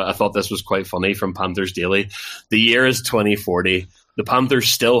 but I thought this was quite funny from Panthers Daily. The year is 2040. The Panthers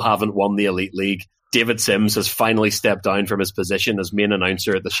still haven't won the Elite League. David Sims has finally stepped down from his position as main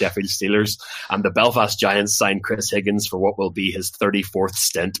announcer at the Sheffield Steelers, and the Belfast Giants signed Chris Higgins for what will be his 34th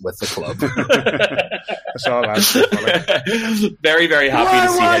stint with the club. I saw that. Very, very happy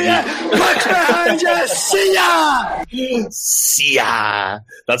to see him. Pucks behind you, see ya! See ya!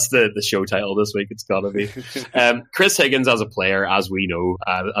 That's the show title this week, it's got to be. Chris Higgins as a player, as we know,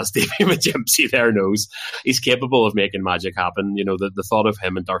 as Davey Majimsey there knows, he's capable of making magic happen. You know, the thought of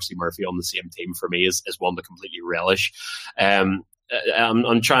him and Darcy Murphy on the same team for me is one to completely relish. I'm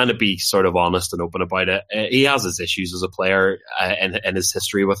trying to be sort of honest and open about it. He has his issues as a player in his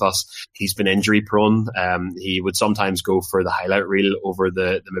history with us. He's been injury prone. He would sometimes go for the highlight reel over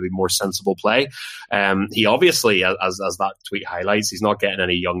the maybe more sensible play. He obviously, as that tweet highlights, he's not getting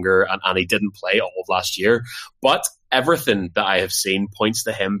any younger, and he didn't play all of last year. But everything that I have seen points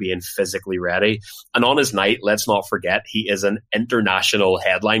to him being physically ready. And on his night, let's not forget, he is an international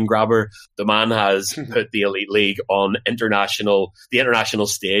headline grabber. The man has put the Elite League on the international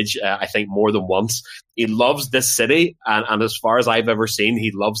stage, I think, more than once. He loves this city, and as far as I've ever seen,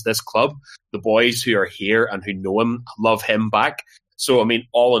 he loves this club. The boys who are here and who know him love him back. So, I mean,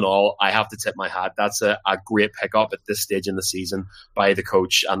 all in all, I have to tip my hat. That's a great pickup at this stage in the season by the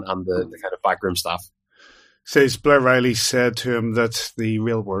coach and the kind of backroom staff. Says Blair Riley said to him that the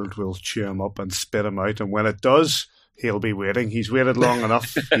real world will chew him up and spit him out, and when it does, he'll be waiting. He's waited long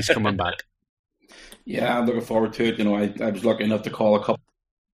enough. He's coming back. Yeah, I'm looking forward to it. You know, I was lucky enough to call a couple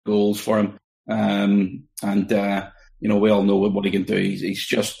of goals for him, and you know, we all know what he can do. He's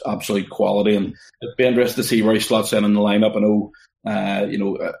just absolute quality, and it'd be interesting to see where he slots in the lineup. I know,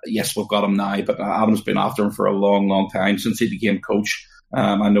 yes, we've got him now, but Adam's been after him for a long, long time since he became coach.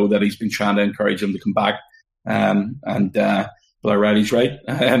 I know that he's been trying to encourage him to come back. Blair Riley's right.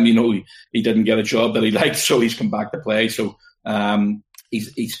 You know, he didn't get a job that he liked, so he's come back to play. So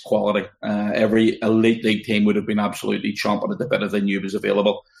he's quality. Every Elite League team would have been absolutely chomping at the bit if they knew he was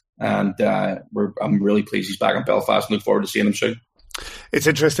available. And I'm really pleased he's back in Belfast and look forward to seeing him soon. It's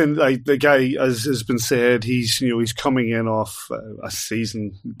interesting, like the guy, as has been said, he's coming in off a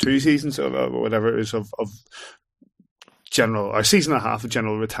season, 2 seasons or whatever it is of a season and a half of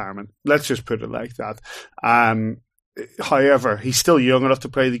general retirement. Let's just put it like that. However, he's still young enough to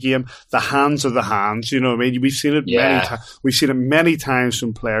play the game. The hands are the hands. You know what I mean? We've seen it many times. We've seen it many times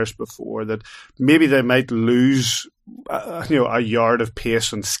from players before that maybe they might lose, a yard of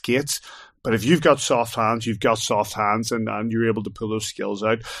pace on skates. But if you've got soft hands, and you're able to pull those skills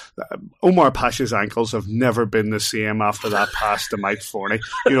out. Omar Pasha's ankles have never been the same after that pass to Mike Forney.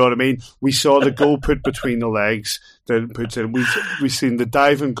 You know what I mean? We saw the goal put between the legs that puts in. We've seen the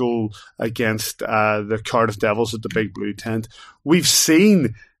diving goal against the Cardiff Devils at the Big Blue Tent. We've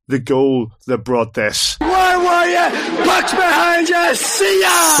seen the goal that brought this. Where were you? Pucks behind you. See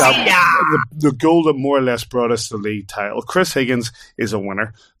ya! The goal that more or less brought us the league title. Chris Higgins is a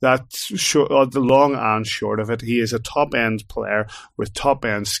winner. That's the long and short of it. He is a top-end player with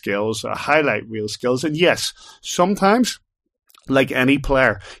top-end skills, highlight reel skills. And yes, sometimes, like any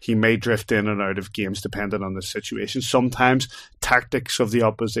player, he may drift in and out of games depending on the situation. Sometimes tactics of the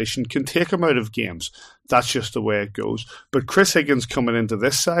opposition can take him out of games. That's just the way it goes. But Chris Higgins coming into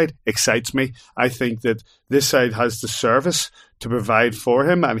this side excites me. I think that this side has the service to provide for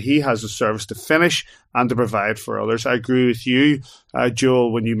him, and he has the service to finish and to provide for others. I agree with you,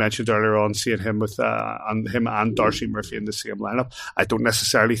 Joel, when you mentioned earlier on seeing him with him and Darcy Murphy in the same lineup. I don't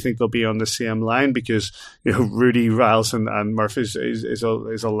necessarily think they'll be on the same line because Rudy, Riles, and Murphy is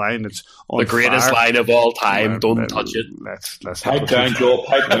a line that's on the greatest fire. Line of all time. Don't touch it. Let's pipe down, Joel.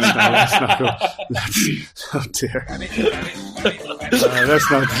 Pipe down. Let's not go. Oh dear.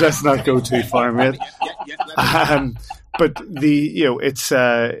 Let's not go too far, mate. But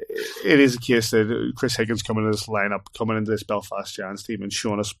it is a case that Chris Higgins coming into this lineup, coming into this Belfast Giants team, and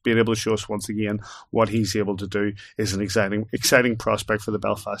being able to show us once again what he's able to do is an exciting prospect for the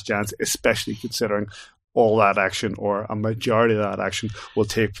Belfast Giants, especially considering all that action, or a majority of that action, will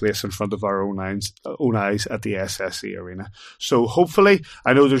take place in front of our own eyes at the SSE Arena. So hopefully,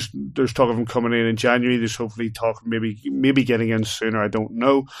 I know there's talk of him coming in January. There's hopefully talk maybe getting in sooner. I don't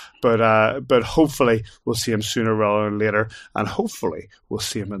know, but hopefully we'll see him sooner rather than later, and hopefully we'll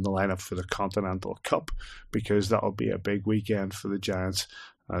see him in the lineup for the Continental Cup, because that will be a big weekend for the Giants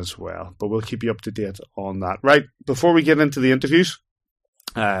as well. But we'll keep you up to date on that. Right, before we get into the interviews,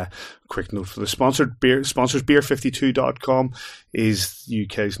 quick note for the sponsors. Beer52.com is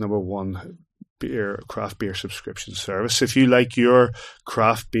UK's number one craft beer subscription service. If you like your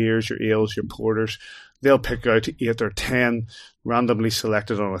craft beers, your ales, your porters, they'll pick out 8 or 10 randomly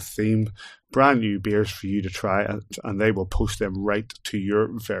selected on a theme brand new beers for you to try, and they will post them right to your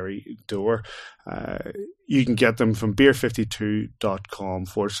very door. You can get them from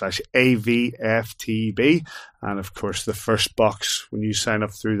beer52.com/AVFTB. And of course, the first box, when you sign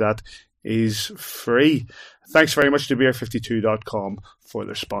up through that, is free. Thanks very much to beer52.com for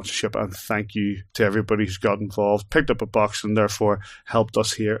their sponsorship, and thank you to everybody who's got involved, picked up a box, and therefore helped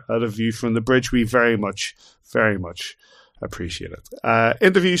us here at A View from the Bridge. We very much appreciate it.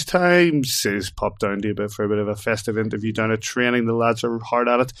 Interviews time. Says pop down to for a bit of a festive interview down at training. The lads are hard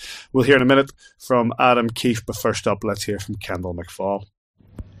at it. We'll hear in a minute from Adam Keefe, but first up, let's hear from Kendall McFall.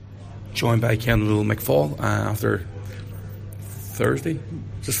 Joined by Kendall McFall after Thursday.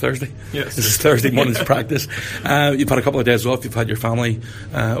 Is this Thursday? Yes. This is Thursday morning's practice. You've had a couple of days off. You've had your family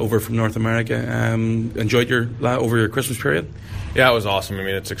over from North America. Enjoyed over your Christmas period? Yeah, it was awesome. I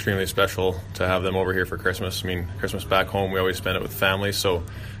mean, it's extremely special to have them over here for Christmas. I mean, Christmas back home, we always spend it with family. So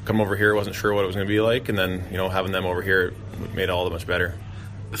coming over here, wasn't sure what it was going to be like. And then, having them over here made it all the much better.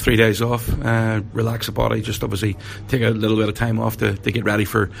 3 days off, relax the body, just obviously take a little bit of time off to get ready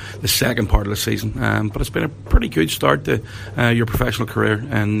for the second part of the season. But it's been a pretty good start to your professional career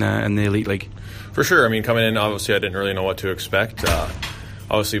in the Elite League. For sure. I mean, coming in, obviously I didn't really know what to expect.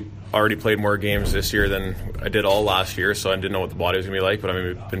 Obviously already played more games this year than I did all last year, so I didn't know what the body was going to be like. But I mean,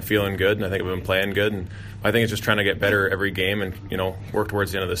 we've been feeling good, and I think we've been playing good. And I think it's just trying to get better every game and, work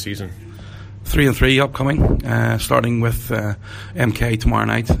towards the end of the season. 3-3 upcoming, starting with MK tomorrow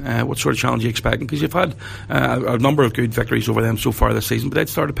night. What sort of challenge are you expecting? Because you've had a number of good victories over them so far this season, but they'd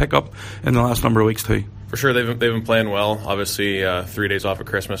started to pick up in the last number of weeks too. For sure, they've been playing well. Obviously, 3 days off at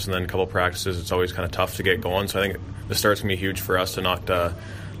Christmas and then a couple of practices. It's always kind of tough to get going. So I think the start's gonna be huge for us to not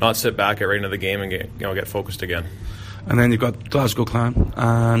sit back, get right into the game, and get focused again. And then you've got Glasgow Clan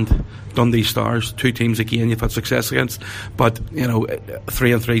and Dundee Stars, two teams again you've had success against, but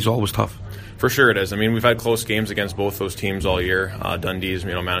 3-3 is always tough. For sure it is. I mean, we've had close games against both those teams all year. Dundee's,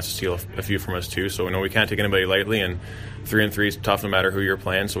 managed to steal a few from us too, so we know we can't take anybody lightly, and 3-3 is tough no matter who you're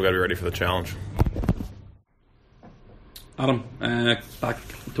playing, so we got to be ready for the challenge. Adam, back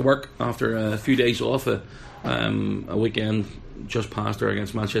to work after a few days off, a weekend just passed there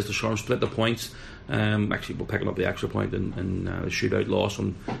against Manchester Storm, split the points. Actually, we're picking up the extra point in the shootout loss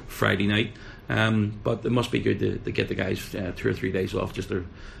on Friday night. But it must be good to get the guys 2 or 3 days off just to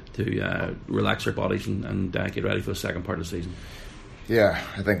relax their bodies and get ready for the second part of the season. Yeah,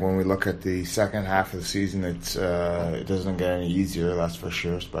 I think when we look at the second half of the season, it doesn't get any easier, that's for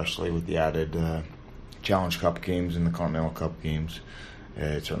sure, especially with the added Challenge Cup games and the Continental Cup games.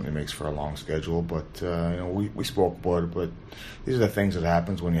 It certainly makes for a long schedule, but we spoke about it, but these are the things that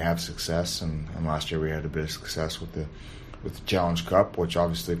happens when you have success, and last year we had a bit of success with the Challenge Cup, which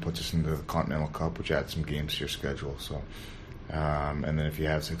obviously puts us into the Continental Cup, which adds some games to your schedule. So, and then if you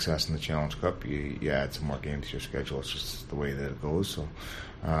have success in the Challenge Cup, you add some more games to your schedule. It's just the way that it goes. So,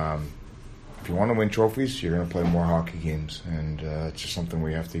 if you want to win trophies, you're going to play more hockey games, and it's just something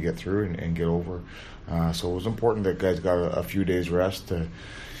we have to get through and get over. So it was important that guys got a few days rest to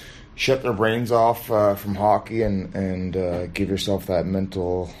shut their brains off from hockey and give yourself that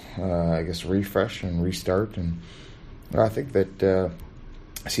mental, refresh and restart. And I think that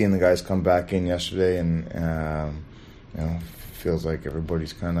seeing the guys come back in yesterday and feels like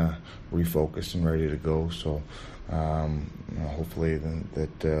everybody's kind of refocused and ready to go. So hopefully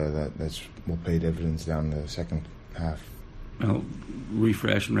that will pay dividends down the second half. Well,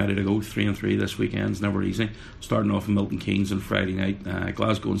 refresh and ready to go. 3-3 this weekend is never easy. Starting off in Milton Keynes on Friday night,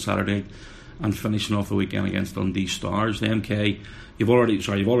 Glasgow on Saturday, and finishing off the weekend against Dundee Stars. The MK, you've already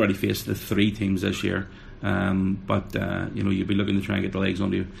faced the 3 teams this year, but you'll be looking to try and get the legs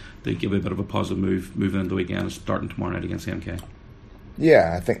under you to give a bit of a positive move moving into the weekend and starting tomorrow night against the MK.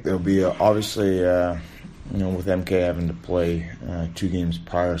 Yeah, I think there'll be obviously. With MK having to play 2 games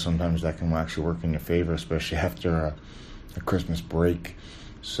prior, sometimes that can actually work in your favor, especially after a Christmas break.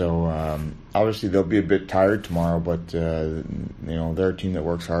 So obviously they'll be a bit tired tomorrow, but they're a team that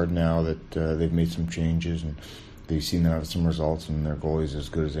works hard now that they've made some changes and they've seen them have some results, and their goalie's as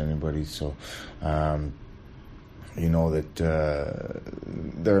good as anybody. So that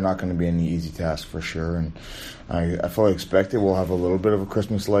they're not going to be any easy task for sure, and I fully expect it. We'll have a little bit of a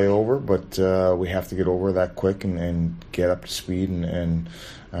Christmas layover, but we have to get over that quick and get up to speed and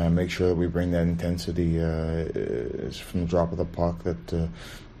make sure that we bring that intensity from the drop of the puck, that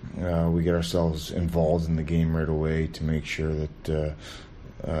we get ourselves involved in the game right away to make sure that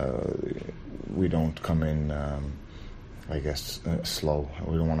we don't come in slow.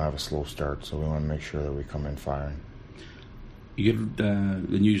 We don't want to have a slow start, so we want to make sure that we come in firing. You gave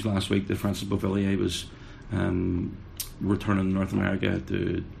the news last week that Francis Beauvillier was returning to North America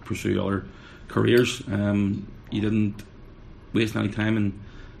to pursue other careers. You didn't waste any time in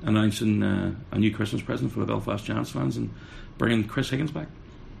announcing a new Christmas present for the Belfast Giants fans and bringing Chris Higgins back.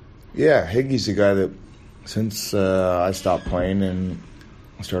 Yeah, Higgy's the guy that, since I stopped playing and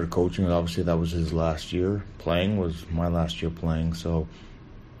started coaching, obviously that was his last year playing, was my last year playing, so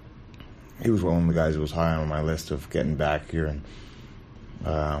he was one of the guys that was high on my list of getting back here, and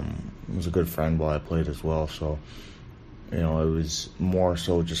he was a good friend while I played as well, so it was more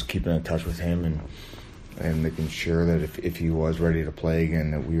so just keeping in touch with him and making sure that if he was ready to play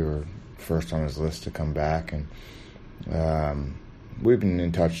again, that we were first on his list to come back. And we've been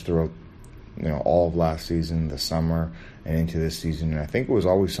in touch throughout all of last season, the summer, and into this season. And I think it was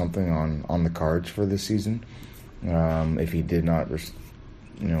always something on the cards for this season, if he did not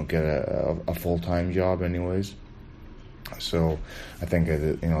get a full-time job anyways. So I think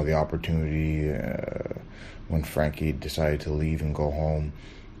the opportunity when Frankie decided to leave and go home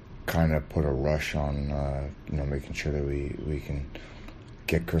kind of put a rush on making sure that we can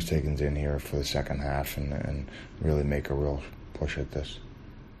get Chris Higgins in here for the second half and really make a real push at this.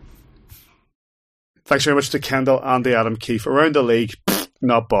 Thanks very much to Kendall and the Adam Keefe. Around the league,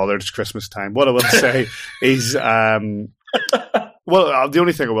 not bothered, it's Christmas time. What I will say is, the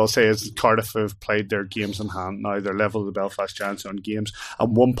only thing I will say is Cardiff have played their games in hand now. They're level with the Belfast Giants on games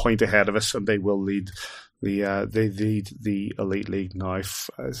and 1 point ahead of us, and they will lead the Elite League now.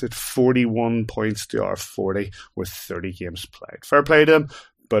 Is it 41 points to our 40 with 30 games played? Fair play to them,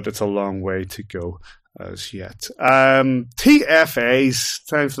 but it's a long way to go as yet. TFAs,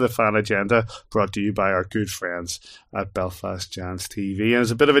 time for the fan agenda, brought to you by our good friends at Belfast Giants TV. And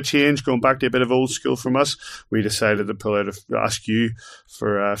it's a bit of a change, going back to a bit of old school from us. We decided to ask you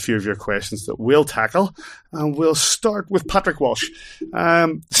for a few of your questions that we'll tackle, and we'll start with Patrick Walsh.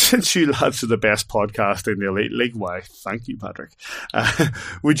 Since you lads are the best podcast in the Elite League, why, thank you, Patrick.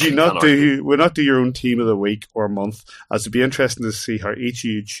 Would you not do your own team of the week or month, as it'd be interesting to see how each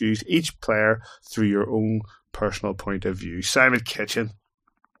of you choose each player through your own personal point of view? Simon Kitchen.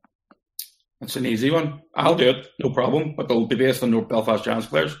 That's an easy one. I'll do it, no problem, but they'll be based on no Belfast Giants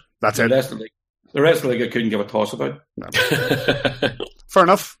players. That's it. The rest of the league I couldn't give a toss about. No. Fair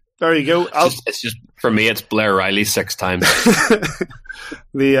enough. There you go. It's just for me, it's Blair Riley 6 times.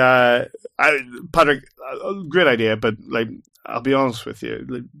 Patrick, great idea, but I'll be honest with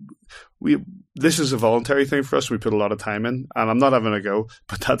you. This is a voluntary thing for us. We put a lot of time in, and I'm not having a go,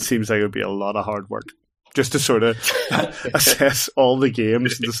 but that seems like it would be a lot of hard work just to sort of assess all the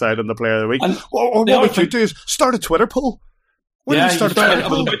games and decide on the player of the week. What we could do is start a Twitter poll. I was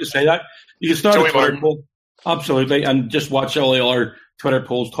about to say that. You can start a Twitter poll. Absolutely, and just watch all the other Twitter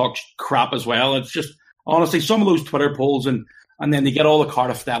polls talk crap as well. It's just, honestly, some of those Twitter polls, and then they get all the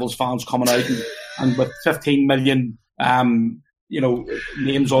Cardiff Devils fans coming out and with 15 million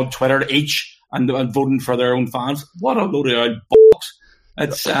names on Twitter each and voting for their own fans. What a load of out bollocks.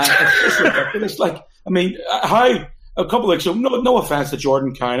 It's just ridiculous. How a couple of weeks ago, no offense to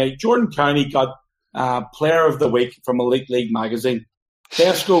Jordan Cowney. Jordan Cowney got Player of the Week from Elite League magazine.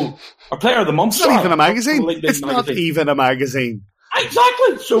 Tesco, or Player of the Month. It's not even a magazine. It's not even a magazine.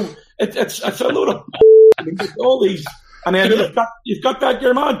 Exactly. So it's a load of all these. And then you've got that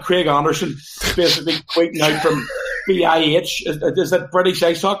your man Craig Anderson basically tweeting out from BIH. Is that British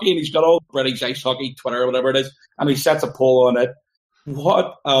Ice Hockey? And he's got all British Ice Hockey Twitter or whatever it is, and he sets a poll on it.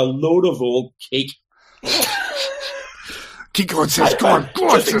 What a load of old cake! Keep going, sis. Go on.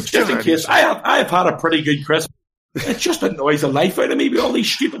 Just in case, I have had a pretty good Christmas. It just annoys the life out of me with all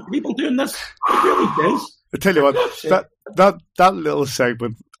these stupid people doing this. It really does. I tell you what, that little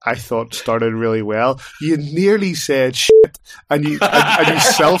segment I thought started really well. You nearly said shit, and you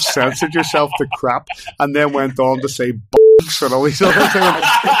self-censored yourself to crap, and then went on to say bollocks and all these other things.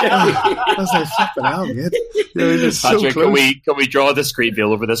 I was like, flipping out, man. Patrick, so can we draw a discreet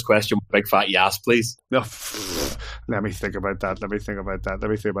veil over this question with a big fat yes, please? No, let me think about that. I'm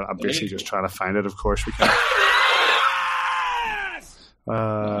basically just trying to find it. Of course we can.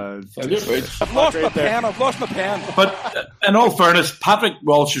 I've lost my pen. But in all fairness, Patrick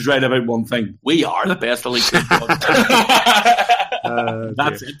Walsh is right about one thing. We are the best Elite League.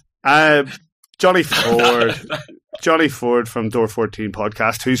 That's it. Johnny Ford. Johnny Ford from Door 14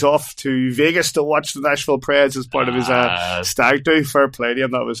 podcast, who's off to Vegas to watch the Nashville Preds as part of his stag do. Fair play to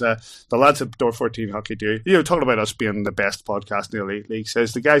him. That was the lads at Door 14 Hockey do. Talking about us being the best podcast in the Elite League,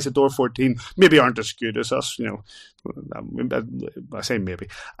 says the guys at Door 14 maybe aren't as good as us. I say maybe,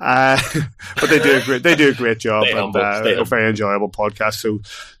 but they do a great job, and a very enjoyable podcast. So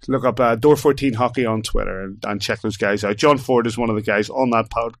look up Door 14 Hockey on Twitter and check those guys out. John Ford is one of the guys on that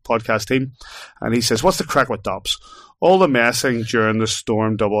podcast team, and he says, "What's the crack with Dops? All the messing during the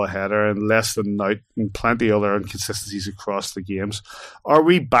Storm doubleheader and less than night and plenty other inconsistencies across the games. Are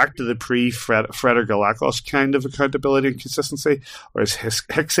we back to the pre-Freder Galakos kind of accountability and consistency, or is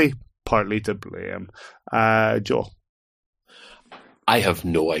Hicksey partly to blame?" Joel? I have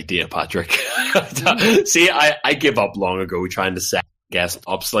no idea, Patrick. See, I gave up long ago trying to set guess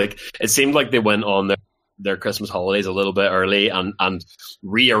Dops. Like, it seemed like they went on their Christmas holidays a little bit early and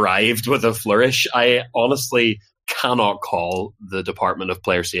re-arrived with a flourish. I honestly cannot call the Department of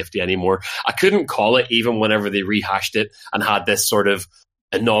Player Safety anymore. I couldn't call it even whenever they rehashed it and had this sort of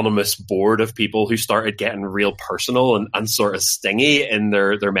anonymous board of people who started getting real personal and sort of stingy in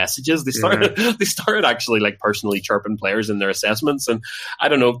their messages. They started actually like personally chirping players in their assessments. And I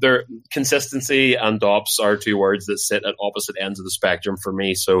don't know, their consistency and Dops are two words that sit at opposite ends of the spectrum for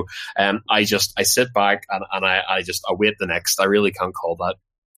me. So I sit back and I await the next. I really can't call that.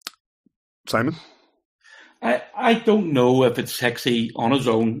 Simon? I don't know if it's Hicksey on his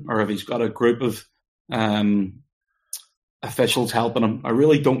own or if he's got a group of officials helping him. I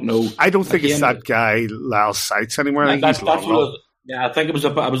really don't know. I don't think it's that guy Lyle Seitz anymore. I think I think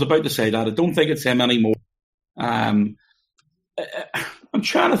I was about to say that. I don't think it's him anymore. I'm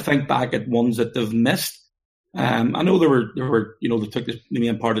trying to think back at ones that they've missed. I know there were they took the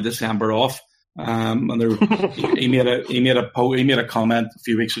main part of December off, and he made a comment a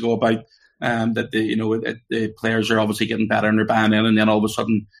few weeks ago about that the players are obviously getting better and they're buying in, and then all of a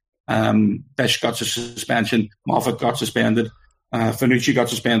sudden Bish got a suspension, Moffat got suspended, Fanucci got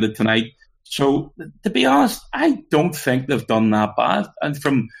suspended tonight. So to be honest, I don't think they've done that bad, and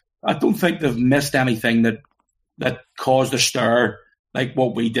I don't think they've missed anything that caused a stir like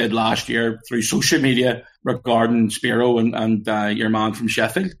what we did last year through social media regarding Spiro and your man from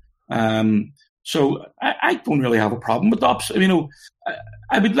Sheffield. So I don't really have a problem with Dops.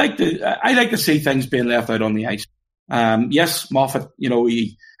 I like to see things being left out on the ice. Yes, Moffat,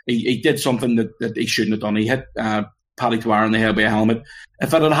 he did something that he shouldn't have done. He hit Paddy Dwyer in the head with a helmet.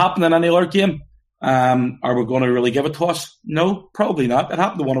 If it had happened in any other game, are we going to really give it to us? No, probably not. It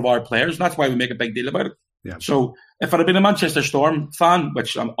happened to one of our players, and that's why we make a big deal about it. Yeah. So if it had been a Manchester Storm fan,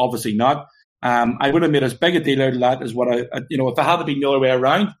 which I'm obviously not, I would have made as big a deal out of that as what if it had to be the other way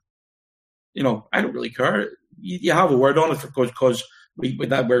around, I don't really care. You have a word on it because we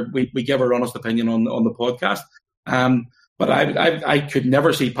give our honest opinion on the podcast. But I could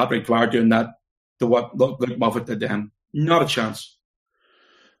never see Patrick Dwyer doing that to what Luke Moffat did to him. Not a chance.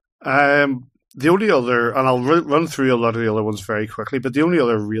 The only other, and I'll run through a lot of the other ones very quickly, but the only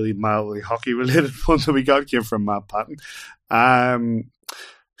other really mildly hockey-related ones that we got came from Matt Patton.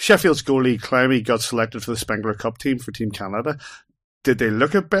 Sheffield's goalie Climie got selected for the Spengler Cup team for Team Canada. Did they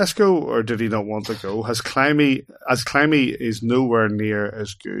look at Besko, or did he not want to go? Climie is nowhere near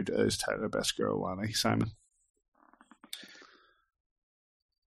as good as Tyler Besko-Awani, Simon?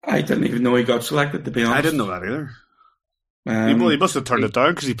 I didn't even know he got selected, to be honest. I didn't know that either. He must have turned it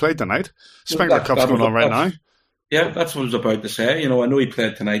down because he played tonight. Spengler Cup's going on right now. Yeah, that's what I was about to say. I know he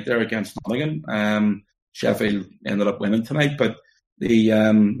played tonight there against Nottingham. Sheffield ended up winning tonight, but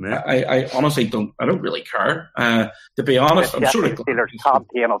I honestly don't really care. To be honest, I'm sort of top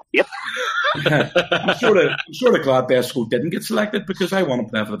 10 of 8. I'm sort of glad Besko didn't get selected because I want him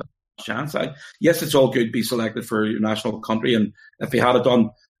to have a chance. Yes, it's all good to be selected for your national country, and if he had it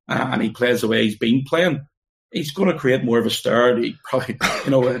done and he plays the way he's been playing, he's going to create more of a stir. He probably,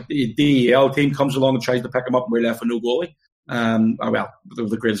 the DEL team comes along and tries to pick him up, and we're left with no goalie. With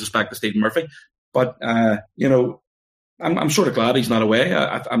the greatest respect to Stephen Murphy, but I'm sort of glad he's not away.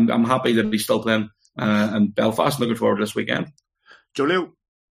 I'm happy that he's still playing in Belfast. Looking forward to this weekend. Jolio.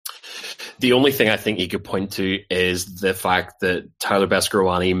 The only thing I think you could point to is the fact that Tyler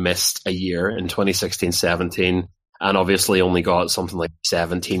Besko-Awani missed a year in 2016-17 and obviously only got something like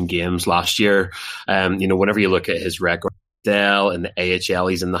 17 games last year. Whenever you look at his record, Dell and the AHL,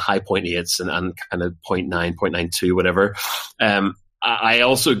 he's in the high 0.8s and kind of 0.9, 0.92, whatever. I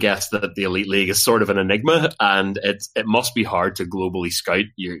also guess that the Elite League is sort of an enigma, and it must be hard to globally scout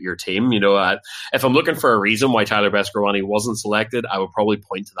your team. If I'm looking for a reason why Tyler Besko-Awani wasn't selected, I would probably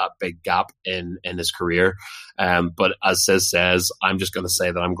point to that big gap in his career. But as Sis says, I'm just going to say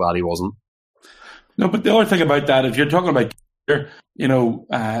that I'm glad he wasn't. No, but the other thing about that, if you're talking about,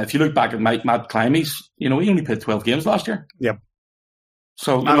 if you look back at Matt Climie's, he only played 12 games last year. Yep.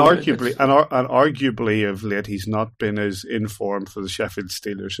 So, arguably of late, he's not been as informed for the Sheffield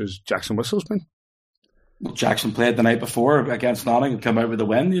Steelers as Jackson Whistle's been. Well, Jackson played the night before against Nottingham and come out with a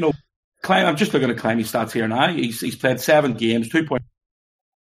win. I'm just looking at Climie's stats here now. He's played 7 games, 2 points,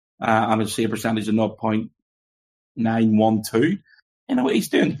 and his save percentage of 0.912. He's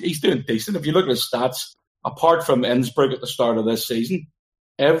doing decent. If you look at his stats, apart from Innsbruck at the start of this season,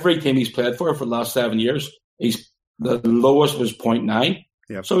 every team he's played for the last 7 years, the lowest was 0.9.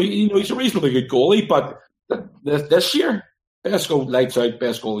 Yep. So he's a reasonably good goalie, but this year, best goal, lights out,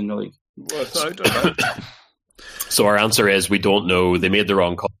 best goal in the league. So our answer is we don't know. They made the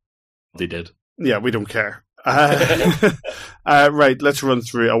wrong call. They did. Yeah, we don't care. Right, let's run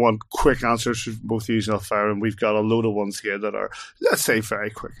through. I want quick answers from both you and Alfaro, and we've got a load of ones here that are, let's say, very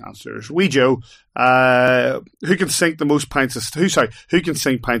quick answers. Joe, who can sink the most pints of who can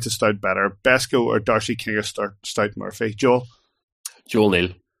sink pints of stout better, Besco or Darcy King of Stout Murphy? Joel Neal.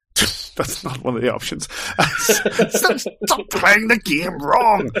 That's not one of the options. Stop playing the game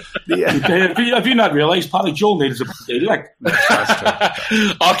wrong. Have you not realised, Paddy, Joel Neal is a big deal?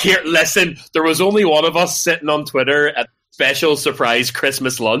 Here, listen, there was only one of us sitting on Twitter at special surprise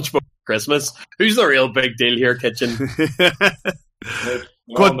Christmas lunch before Christmas. Who's the real big deal here, Kitchen?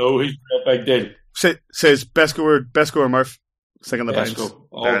 No, he's a big deal. Says Besco or Murph? Second the pints. Besco.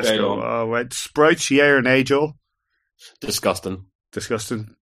 Oh, right. Sprouts, yeah or nay, Joel? Disgusting.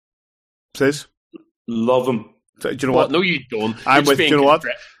 Says? Love them. Do you know what? No, you don't. I'm with, you know what?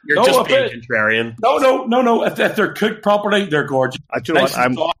 You're just being contrarian. No. If they're cooked properly, they're gorgeous. Do you know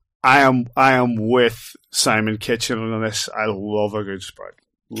what? I am with Simon Kitchen on this. I love a good Sprout.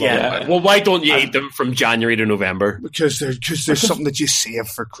 Well, why don't you eat them from January to November? Because there's something that you save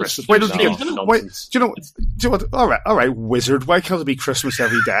for Christmas. Why don't you? Do you know what? All right, wizard. Why can't it be Christmas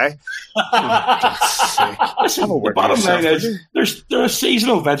every day? The bottom line is they're a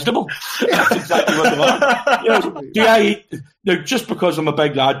seasonal vegetable. That's exactly what they are. Do I eat? Just because I'm a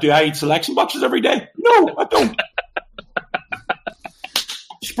big lad, do I eat selection boxes every day? No, I don't.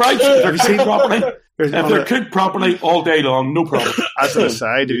 Sprouts, if they're cooked properly all day long, no problem. As an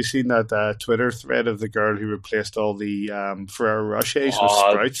aside, have you seen that Twitter thread of the girl who replaced all the Ferrero Rochers with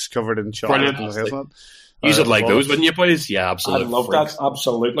Sprouts covered in chocolate and hazelnut? You should like those, wouldn't you, boys? Yeah, absolutely. I love that,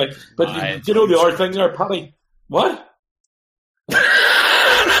 absolutely. But do you know the other thing there, Paddy? What? The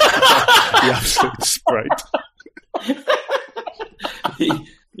absolute Sprout.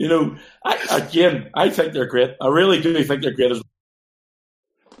 I think they're great. I really do think they're great as well.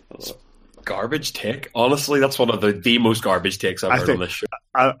 Garbage take. Honestly, that's one of the most garbage takes I've heard on this show.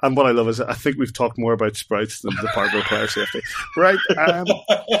 And what I love is I think we've talked more about Sprouts than the Department of Player Safety. Right.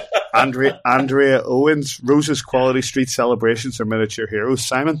 Andrea Owens, Roses Quality Street Celebrations are miniature heroes.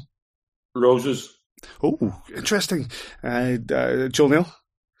 Simon? Roses. Oh, interesting. Joel Neal?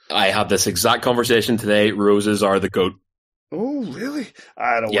 I had this exact conversation today. Roses are the GOAT. Oh, really?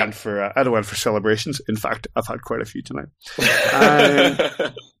 I don't went for celebrations. In fact, I've had quite a few tonight.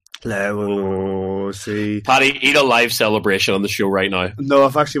 Let's see. Paddy, eat a live celebration on the show right now. No,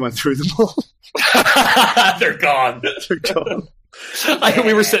 I've actually went through them all. They're gone.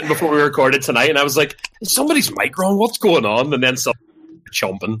 We were sitting before we recorded tonight, and I was like, "Is somebody's mic wrong? What's going on?" And then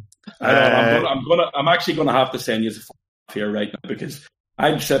chomping. I'm actually going to have to send you a here right now because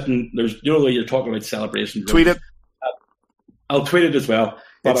I'm sitting. You're talking about celebrations. Tweet it. I'll tweet it as well.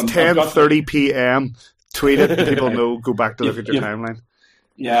 It's 10:30 p.m. Tweet it. People know. Go back to look at your timeline.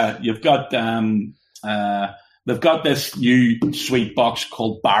 Yeah, you've got they've got this new sweet box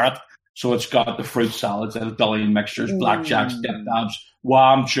called Barrett. So it's got the fruit salads and Italian mixtures, blackjacks, dip dabs,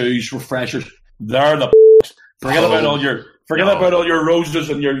 wham chews, refreshers. They're the forget about all your roses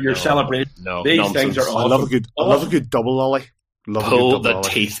and your celebrations. No, these nonsense. things are awesome. I love a good double lolly. Pull the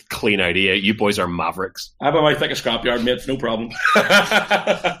teeth clean out of you. You boys are mavericks. I have a mouth like a scrapyard, mate. It's no problem.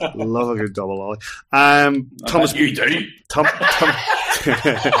 Love a good double lolly. Thomas, you do.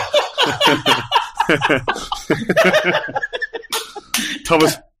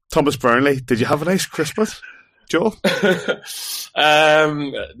 Thomas Burnley, did you have a nice Christmas, Joel? Nah,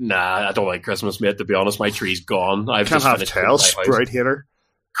 I don't like Christmas, mate. To be honest, my tree's gone. Can't have tails, Sprout hater.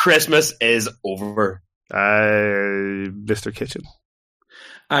 Christmas is over. Mr. Kitchen.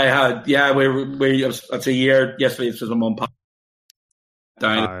 I had, it's a year. Yesterday, it was my mum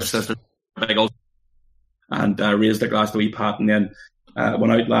down, sister, and raised a glass of wee pat, and then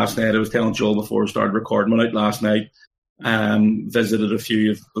went out last night. I was telling Joel before we started recording. Went out last night, visited a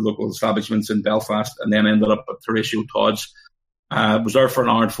few of the local establishments in Belfast, and then ended up at Horatio Todd's Was there for an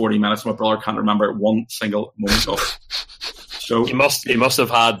hour and 40 minutes. My brother can't remember one single moment of it. So he must have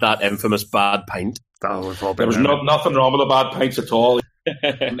had that infamous bad pint. There was nothing wrong with the bad pints at all.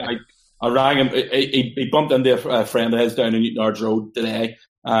 I rang him. He bumped into a friend of his down in Newton Ards Road today,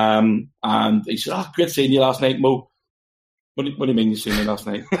 and he said, "Great seeing you last night, Mo." What do you mean you seen me last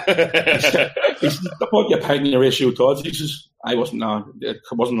night? he said, "I bought you a pint in your ratio Todd's." He says, "I wasn't. No, it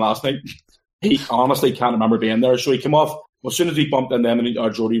wasn't last night." He honestly can't remember being there. So he came off. Well, as soon as we bumped into them in Newton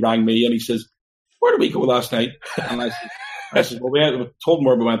Ards Road, he rang me and he says, "Where did we go last night?" And I said, "Well, we told him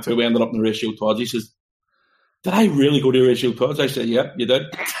where we went to. We ended up in the ratio Todd's." He says, "Did I really go to ratio Todd's?" I said, "Yeah, you did."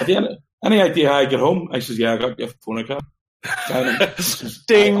 At the end, any idea how I get home? I says, "Yeah, I got your phone account." I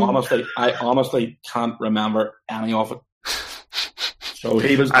honestly can't remember any of it. So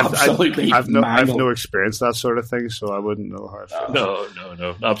he was absolutely. I've no experience that sort of thing, so I wouldn't know how it feels.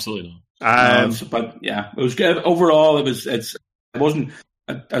 No, absolutely not. But yeah, it was good. Overall, it wasn't,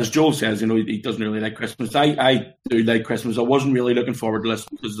 as Joel says, he doesn't really like Christmas. I do like Christmas. I wasn't really looking forward to this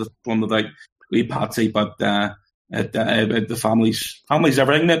because the one without wee Patsy, but the family's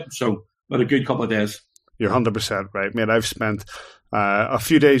everything. So, but a good couple of days. You're 100% right, mate. I've spent a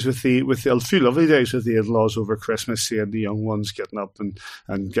few days a few lovely days with the in-laws over Christmas, seeing the young ones getting up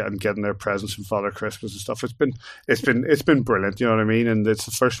and getting their presents from Father Christmas and stuff. It's been brilliant, you know what I mean? And it's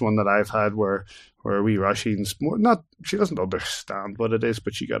the first one that I've had where wee Rasheen's she doesn't understand what it is,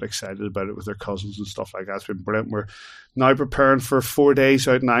 but she got excited about it with her cousins and stuff like that. It's been brilliant. We're now preparing for 4 days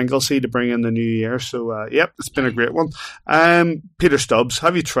out in Anglesey to bring in the new year. So, it's been a great one. Peter Stubbs,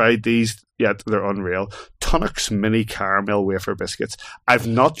 have you tried these yet? They're unreal. Tunnock's mini caramel wafer biscuits. I've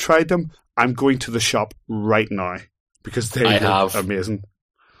not tried them. I'm going to the shop right now because they look amazing.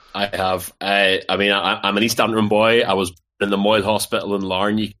 I have. I'm an East Antrim boy. I was in the Moyle Hospital in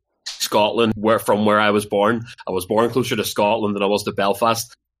Larne, Scotland, where I was born. I was born closer to Scotland than I was to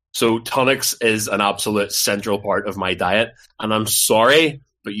Belfast. So Tunnock's is an absolute central part of my diet. And I'm sorry,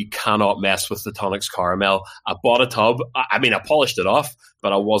 but you cannot mess with the Tunnock's caramel. I bought a tub. I polished it off,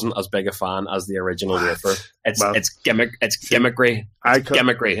 but I wasn't as big a fan as the original wafer. It's gimmickry. It's gimmickry,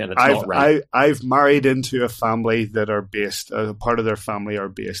 and it's not right. I've married into a family that are based, part of their family are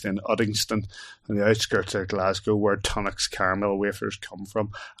based in Uddingston, on the outskirts of Glasgow, where Tunnock's caramel wafers come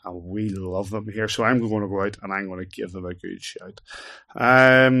from, and we love them here. So I'm going to go out and I'm going to give them a good shout.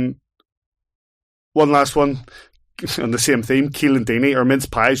 One last one. On the same theme, Keelandini, are mince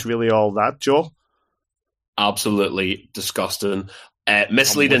pies really all that, Joel? Absolutely disgusting.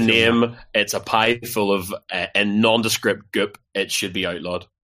 Misleading name. It's a pie full of a nondescript goop. It should be outlawed.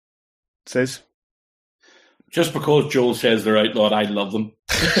 Says? Just because Joel says they're outlawed, I love them.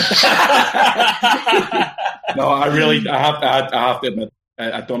 No, I have to admit,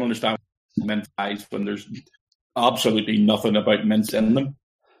 I don't understand mince pies when there's absolutely nothing about mince in them.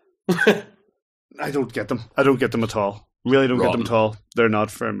 I don't get them. I don't get them at all. Really don't get them at all. They're not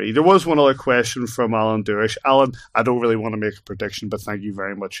for me. There was one other question from Alan Durish. Alan, I don't really want to make a prediction, but thank you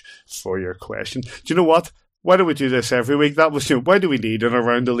very much for your question. Do you know what? Why do we do this every week? That was, why do we need an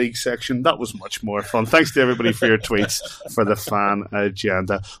Around the League section? That was much more fun. Thanks to everybody for your tweets for the fan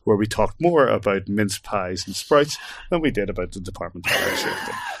agenda, where we talked more about mince pies and sprouts than we did about the Department of Fire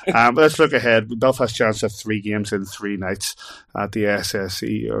Safety. But let's look ahead. Belfast Giants have 3 games in 3 nights at the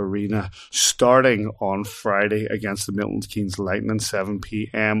SSE Arena, starting on Friday against the Milton Keynes Lightning, 7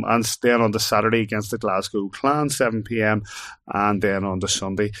 p.m, and then on the Saturday against the Glasgow Clan, 7 p.m, and then on the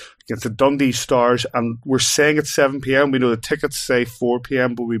Sunday against the Dundee Stars. And we're saying it's 7 p.m. We know the tickets say 4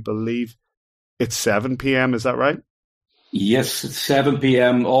 p.m, but we believe it's 7 p.m. Is that right? Yes, it's 7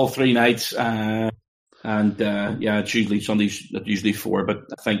 p.m. all 3 nights. It's usually Sundays, usually 4. But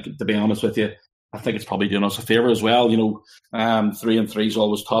I think, to be honest with you, I think it's probably doing us a favour as well. 3 and 3 is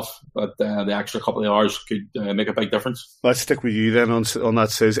always tough, but the extra couple of hours could make a big difference. Let's stick with you then on that.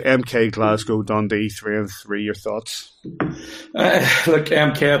 Says MK, Glasgow, Dundee, 3 and 3. Your thoughts? Look,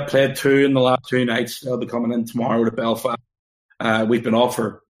 MK have played 2 in the last 2 nights. They'll be coming in tomorrow to Belfast. We've been off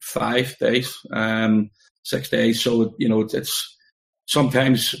for 5 days, 6 days. So, it's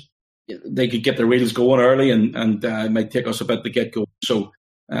sometimes they could get their wheels going early and it might take us a bit to get going. So,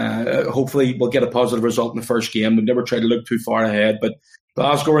 hopefully we'll get a positive result in the first game. We've never tried to look too far ahead, but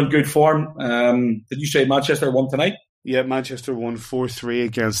Glasgow are in good form. Did you say Manchester won tonight? Yeah, Manchester won 4-3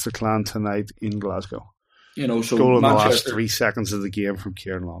 against the Clan tonight in Glasgow. So goal in the last 3 seconds of the game from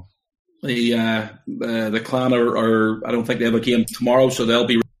Kieran Long. The Clan are I don't think they have a game tomorrow, so they'll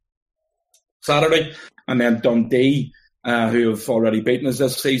be Saturday. And then Dundee, who have already beaten us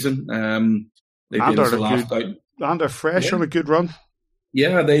this season. They beat us the last out. And they're fresh on a good run.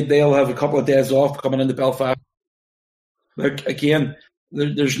 Yeah, they'll have a couple of days off coming into Belfast. look, again,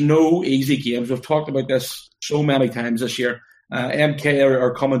 there's no easy games. We've talked about this so many times this year. MK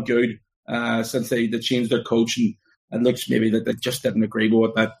are coming good since they changed their coach, and it looks maybe that they just didn't agree with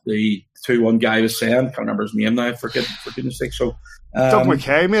what that the 2-1 guy was saying. Can't remember his name now, for goodness sake. So Doug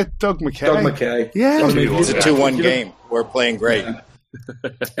McKay, mate. Doug McKay. Yeah. It's a 2-1 game. We're playing great.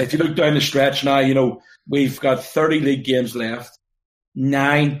 If you look down the stretch now, we've got 30 league games left,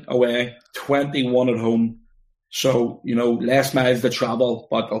 9 away, 21 at home. So, less miles to travel,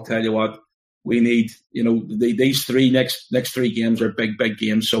 but I'll tell you what, we need, these next 3 games are big, big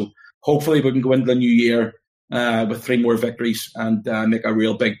games. So hopefully we can go into the new year with 3 more victories and make a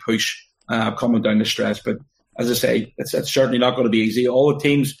real big push coming down the stretch. But as I say, it's certainly not going to be easy. All the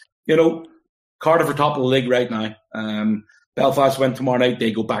teams, Cardiff are top of the league right now. Belfast win tomorrow night,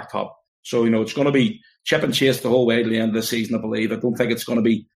 they go back top. So, it's going to be chip and chase the whole way to the end of the season, I believe. I don't think it's going to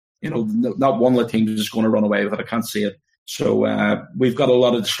be, not one of the teams is going to run away with it. I can't see it. So we've got a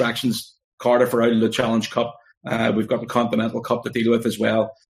lot of distractions. Cardiff are out of the Challenge Cup. We've got the Continental Cup to deal with as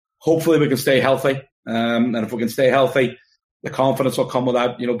well. Hopefully we can stay healthy. And if we can stay healthy, the confidence will come with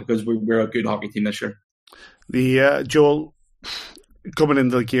that, because we're a good hockey team this year. Joel, coming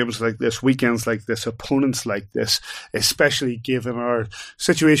into games like this, weekends like this, opponents like this, especially given our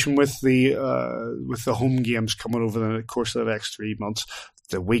situation with the home games coming over the course of the next 3 months,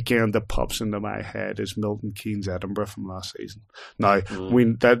 the weekend that pops into my head is Milton Keynes Edinburgh from last season. Now,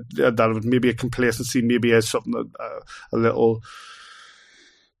 that would maybe a complacency, maybe as something a little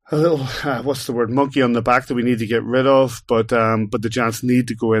what's the word, monkey on the back that we need to get rid of, but the Giants need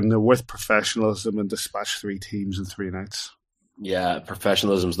to go in there with professionalism and dispatch 3 teams in 3 nights. Yeah,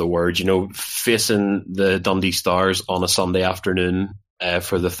 professionalism's the word. Facing the Dundee Stars on a Sunday afternoon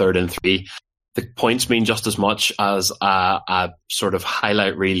for the 3rd and 3, the points mean just as much as a sort of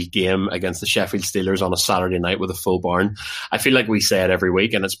highlight reel game against the Sheffield Steelers on a Saturday night with a full barn. I feel like we say it every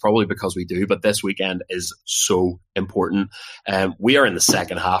week, and it's probably because we do, but this weekend is so important. We are in the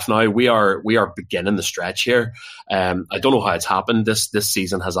second half now. We are beginning the stretch here. I don't know how it's happened. This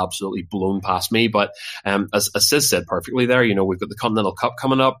season has absolutely blown past me, but as Sis said perfectly there, we've got the Continental Cup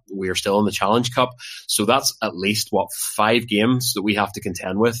coming up. We are still in the Challenge Cup. So that's at least, 5 games that we have to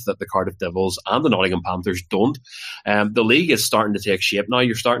contend with that the Cardiff Devils and the Nottingham Panthers don't. The league is starting to take shape now.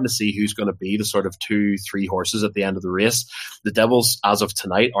 You're starting to see who's going to be the sort of 2-3 horses at the end of the race. The Devils, as of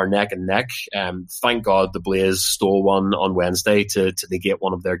tonight, are neck and neck. Thank God the Blaze stole one on Wednesday to negate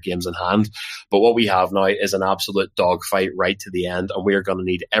one of their games in hand. But what we have now is an absolute dogfight right to the end, and we are going to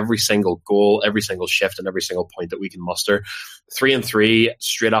need every single goal, every single shift, and every single point that we can muster. 3 and 3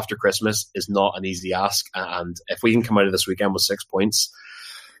 straight after Christmas is not an easy ask, and if we can come out of this weekend with 6 points,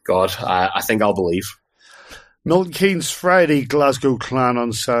 God, I think I'll believe. Milton Keynes Friday, Glasgow Clan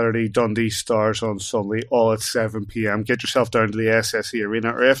on Saturday, Dundee Stars on Sunday, all at 7 p.m. Get yourself down to the SSE Arena,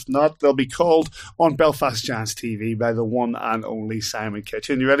 or if not, they'll be called on Belfast Giants TV by the one and only Simon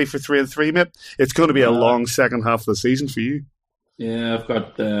Kitchen. You ready for 3 and 3, mate? It's going to be a long second half of the season for you. Yeah, I've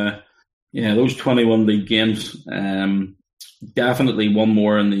got those 21 league games. Definitely one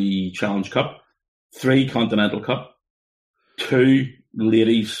more in the Challenge Cup, 3 Continental Cup, 2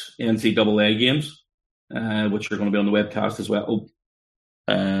 ladies NCAA games, which are going to be on the webcast as well.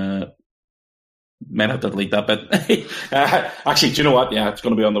 Might have to delete that bit. Actually, do you know what? Yeah, it's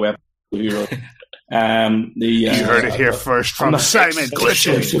going to be on the web. You heard it here first from Simon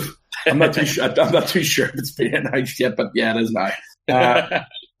Kitchen. I'm not too sure if it's been announced yet, but yeah, it is now.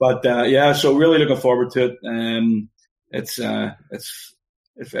 So really looking forward to it.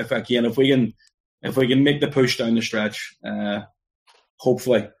 If we can make the push down the stretch,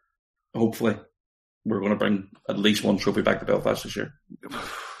 hopefully we're going to bring at least 1 trophy back to Belfast this year.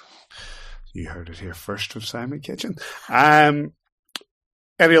 You heard it here first from Simon Kitchen. Any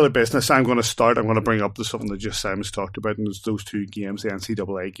other business? I'm going to bring up something that just Simon's talked about, and it's those 2 games, the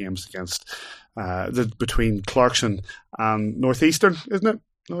NCAA games against between Clarkson and Northeastern, isn't it?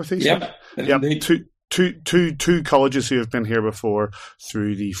 Northeastern? Yep. Two colleges who have been here before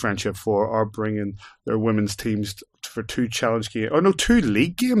through the Friendship 4 are bringing their women's teams for 2 challenge games. 2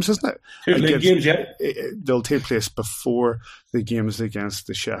 league games, isn't it? 2 league games, yeah. They'll take place before the games against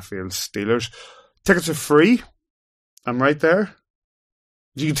the Sheffield Steelers. Tickets are free. I'm right there.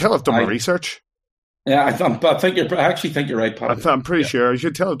 You can tell I've done my research. Yeah, I actually think you're right, Pat. I'm pretty sure. You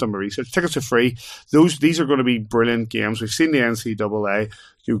should tell I've done my research. Tickets are free. These are going to be brilliant games. We've seen the NCAA.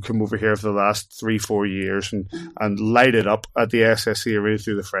 you come over here for the last 3-4 years and light it up at the SSE Arena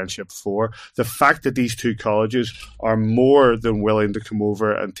through the Friendship 4. The fact that these two colleges are more than willing to come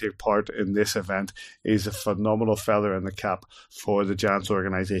over and take part in this event is a phenomenal feather in the cap for the Giants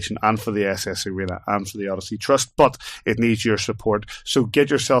organisation and for the SS Arena and for the Odyssey Trust. But it needs your support. So get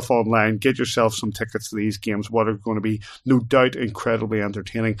yourself online, get yourself some tickets to these games, what are going to be no doubt incredibly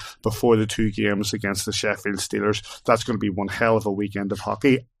entertaining before the two games against the Sheffield Steelers. That's going to be one hell of a weekend of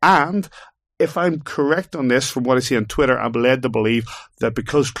hockey. And if I'm correct on this, from what I see on Twitter, I'm led to believe that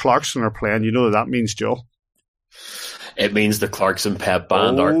because Clarkson are playing, you know what that means, Joe? It means the Clarkson Pep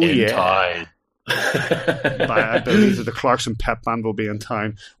Band are in town. I believe that the Clarkson Pep Band will be in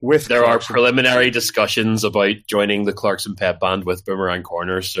town with There Clarkson. are preliminary discussions about joining the Clarkson Pep Band with Boomerang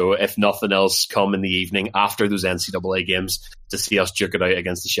Corner, so if nothing else, come in the evening after those NCAA games to see us duke it out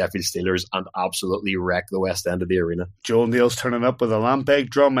against the Sheffield Steelers and absolutely wreck the west end of the arena. Joel Neal's turning up with a Lambeg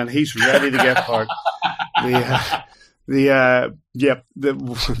drum and he's ready to get hard. They were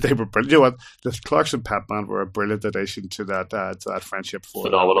brilliant. You know what? The Clarkson Pep Band were a brilliant addition to that Friendship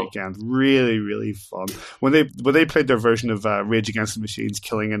 4 weekend. Really, really fun. When they played their version of Rage Against the Machines,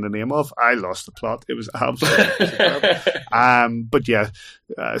 Killing in the Name of, I lost the plot. It was absolutely superb. But yeah,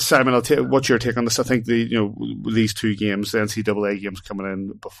 Simon, what's your take on this? I think these two games, the NCAA games coming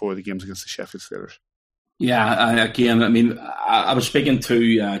in before the games against the Sheffield Steelers. Yeah, again, I mean, I was speaking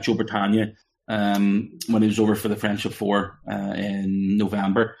to Joe Britannia when he was over for the Friendship 4 in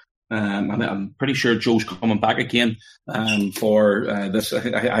November. I'm pretty sure Joe's coming back again for this.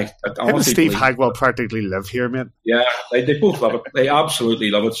 I honestly Steve Hagwell practically live here, mate. Yeah, they both love it. They absolutely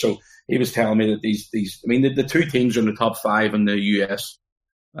love it. So he was telling me that these I mean, the two teams are in the top 5 in the US,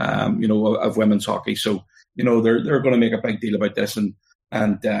 of women's hockey. So, they're going to make a big deal about this. And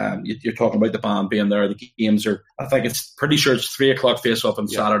you're talking about the band being there. The games are, I think it's pretty sure it's 3:00 face-off on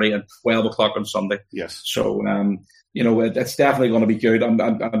Saturday and 12:00 on Sunday. Yes. So, it's definitely going to be good.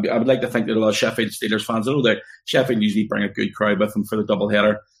 I would like to think that a lot of Sheffield Steelers fans, I know that Sheffield usually bring a good crowd with them for the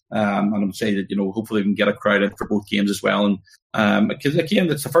doubleheader. And I would say that, hopefully we can get a crowd in for both games as well. And because, again,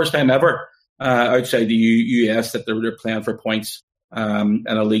 it's the first time ever outside the US that they're playing for points in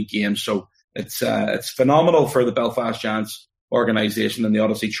a league game. So it's phenomenal for the Belfast Giants organisation and the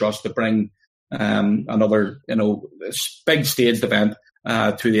Odyssey Trust to bring another big staged event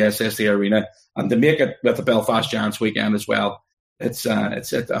to the SSE Arena and to make it with the Belfast Giants weekend as well.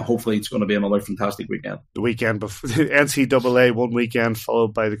 Hopefully it's going to be another fantastic weekend. The weekend before the NCAA one weekend,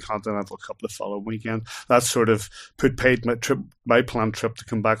 followed by the Continental Cup the following weekend. That sort of paid my planned trip to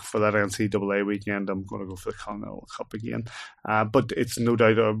come back for that NCAA weekend. I'm going to go for the Continental Cup again. But it's no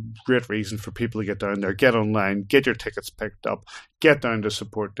doubt a great reason for people to get down there, get online, get your tickets picked up, get down to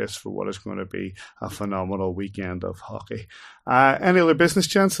support this for what is going to be a phenomenal weekend of hockey. Any other business,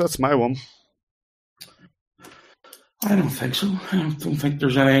 chance? That's my one. I don't think so. I don't think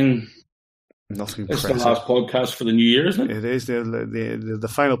there's anything. Nothing. It's the last podcast for the new year, isn't it? It is the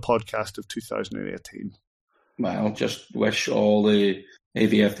final podcast of 2018. Well, just wish all the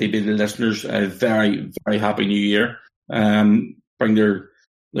AVFTB listeners a very, very happy new year. Bring their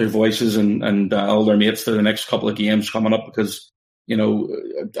voices and all their mates to the next couple of games coming up because,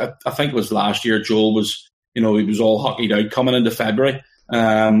 I think it was last year Joel was, he was all hockeyed out coming into February.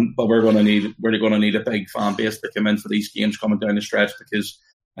 But we're going to need a big fan base to come in for these games coming down the stretch because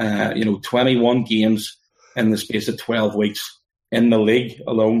 21 games in the space of 12 weeks in the league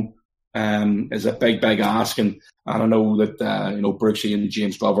alone is a big ask, and I know that Brooksy and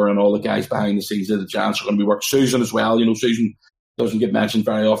James Glover and all the guys behind the scenes of the Giants are going to be working. Susan as well, Susan doesn't get mentioned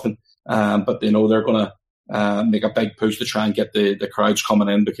very often, but they're going to make a big push to try and get the crowds coming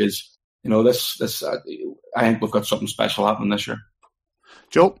in because this I think we've got something special happening this year.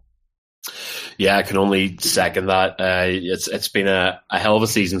 Joe? Yeah, I can only second that. It's been a hell of a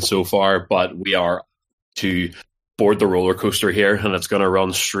season so far, but we are to board the roller coaster here, and it's going to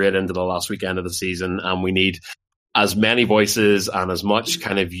run straight into the last weekend of the season, and we need as many voices and as much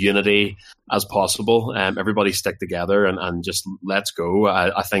kind of unity as possible. Everybody stick together and just let's go.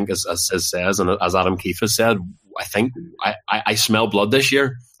 I think as Sis says, and as Adam Keefe has said, I think I smell blood this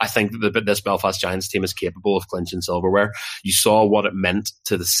year. I think that this Belfast Giants team is capable of clinching silverware. You saw what it meant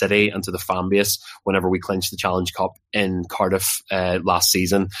to the city and to the fan base whenever we clinched the Challenge Cup in Cardiff last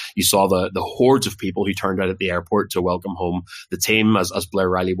season. You saw the hordes of people who turned out at the airport to welcome home the team as Blair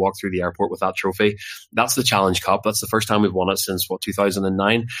Riley walked through the airport with that trophy. That's the Challenge Cup. That's the first time we've won it since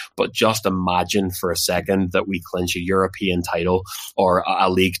 2009. But just imagine for a second that we clinch a European title or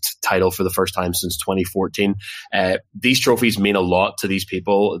a league title for the first time since 2014. These trophies mean a lot to these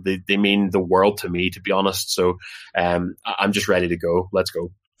people. all, they mean the world to me, to be honest. So I'm just ready to go. Let's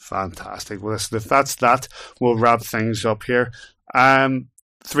go. Fantastic. Well, listen, if that's that, we'll wrap things up here.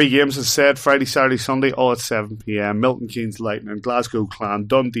 3 games, as said, Friday, Saturday, Sunday, all at 7 p.m. Milton Keynes Lightning, Glasgow Clan,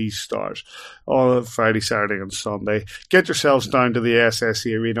 Dundee Stars, all at Friday, Saturday and Sunday. Get yourselves down to the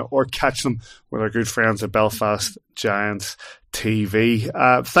SSE Arena or catch them with our good friends at Belfast Giants TV.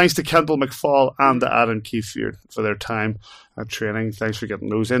 Thanks to Kendall McFall and to Adam Keefe for their time at training. Thanks for getting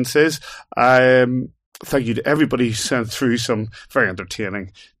those in, Sis. Thank you to everybody who sent through some very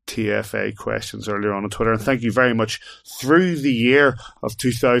entertaining TFA questions earlier on Twitter, and thank you very much through the year of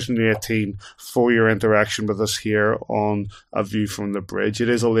 2018 for your interaction with us here on A View from the Bridge. It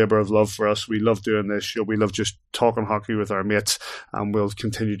is a labour of love for us. We love doing this show. We love just talking hockey with our mates, and we'll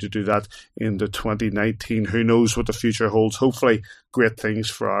continue to do that into 2019. Who knows what the future holds? Hopefully great things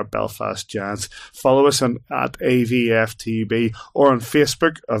for our Belfast Giants. Follow us at AVFTB or on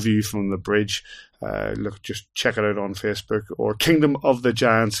Facebook, A View from the Bridge. Just check it out on Facebook or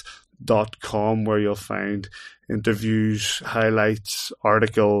kingdomofthegiants.com, where you'll find interviews, highlights,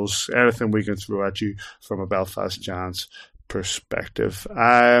 articles, anything we can throw at you from a Belfast Giants perspective.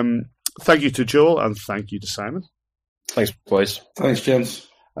 Thank you to Joel and thank you to Simon. Thanks, boys. Thanks, gents.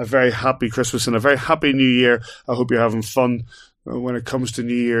 A very happy Christmas and a very happy New Year. I hope you're having fun when it comes to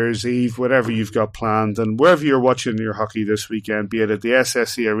New Year's Eve, whatever you've got planned, and wherever you're watching your hockey this weekend, be it at the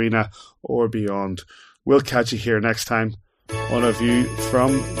SSE Arena or beyond. We'll catch you here next time on A View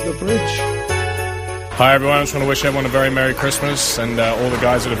from the Bridge. Hi everyone, I just want to wish everyone a very Merry Christmas, and all the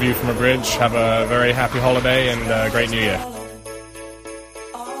guys at A View from the Bridge have a very happy holiday and a great New Year.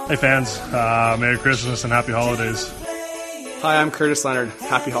 Hey fans, Merry Christmas and Happy Holidays. Hi, I'm Curtis Leonard.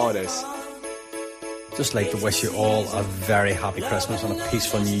 Happy Holidays. Just like to wish you all a very happy Christmas and a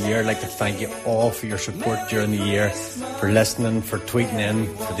peaceful New Year. I'd like to thank you all for your support during the year, for listening, for tweeting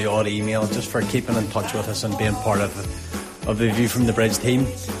in, for the odd email, just for keeping in touch with us and being part of the View from the Bridge team.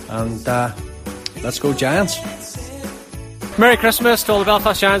 And let's go Giants. Merry Christmas to all the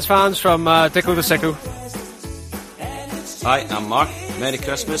Belfast Giants fans from Dicko the Sicko. Hi, I'm Mark. Merry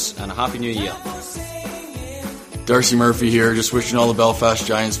Christmas and a Happy New Year. Darcy Murphy here, just wishing all the Belfast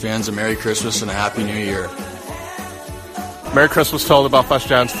Giants fans a Merry Christmas and a Happy New Year. Merry Christmas to all the Belfast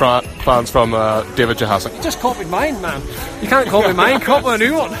Giants fans from David Jahasik. You just copied mine, man. You can't copy mine, copy a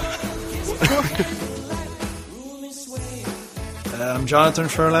new one. I'm Jonathan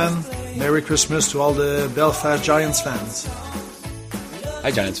Furlan. Merry Christmas to all the Belfast Giants fans. Hi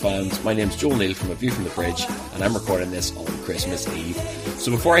Giants fans, my name's Joel Neal from A View from the Bridge, and I'm recording this on Christmas Eve.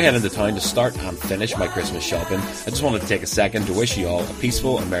 So before I head into town to start and finish my Christmas shopping, I just wanted to take a second to wish you all a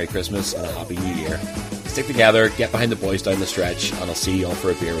peaceful and Merry Christmas and a Happy New Year. Stick together, get behind the boys down the stretch, and I'll see you all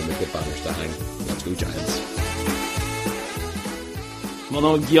for a beer when we get banners to hang. Let's go Giants. Mon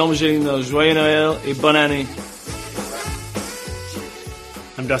nom est Guillaume Gélinas. Joyeux Noël et bonne année.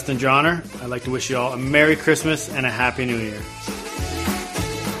 I'm Dustin Johnner. I'd like to wish you all a Merry Christmas and a Happy New Year.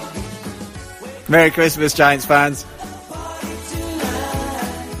 Merry Christmas, Giants fans.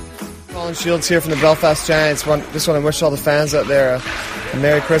 Colin Shields here from the Belfast Giants. Just want to wish all the fans out there a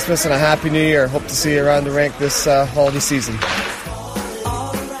Merry Christmas and a Happy New Year. Hope to see you around the rink this holiday season.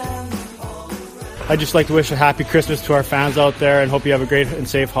 I'd just like to wish a happy Christmas to our fans out there and hope you have a great and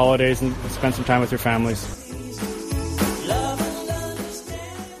safe holidays and spend some time with your families.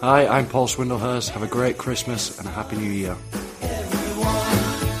 Hi, I'm Paul Swindlehurst. Have a great Christmas and a Happy New Year.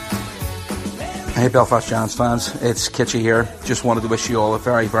 Hey Belfast Giants fans, it's Kitchie here. Just wanted to wish you all a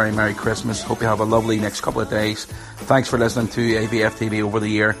very, very Merry Christmas. Hope you have a lovely next couple of days. Thanks for listening to AVFTV over the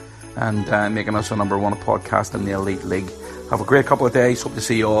year and making us a number one podcast in the Elite League. Have a great couple of days. Hope to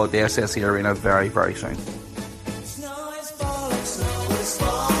see you all at the SSE Arena very, very soon.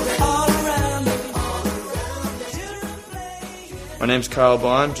 My name's Kyle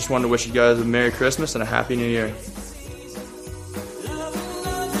Bond. Just wanted to wish you guys a Merry Christmas and a Happy New Year.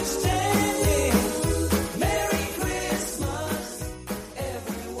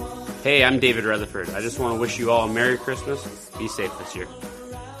 Hey, I'm David Rutherford. I just want to wish you all a Merry Christmas. Be safe this year.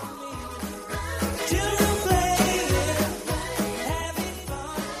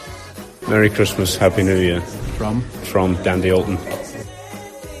 Merry Christmas, Happy New Year. From Dandy Alton.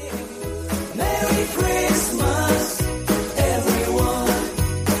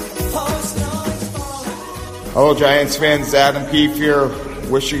 Hello Giants fans, Adam Keefe here.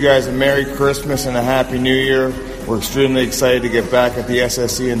 Wish you guys a Merry Christmas and a Happy New Year. We're extremely excited to get back at the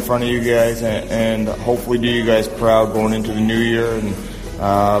SSE in front of you guys and hopefully do you guys proud going into the new year. And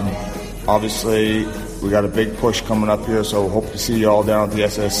obviously We got a big push coming up here, so hope to see you all down at the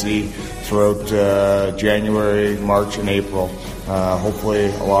SSC throughout January, March, and April. Hopefully,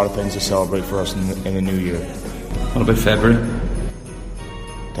 a lot of things to celebrate for us in the new year. What about February?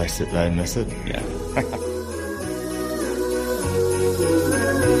 Did I miss it? Yeah.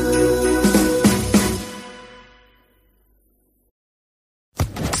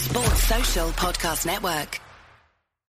 Sports Social Podcast Network.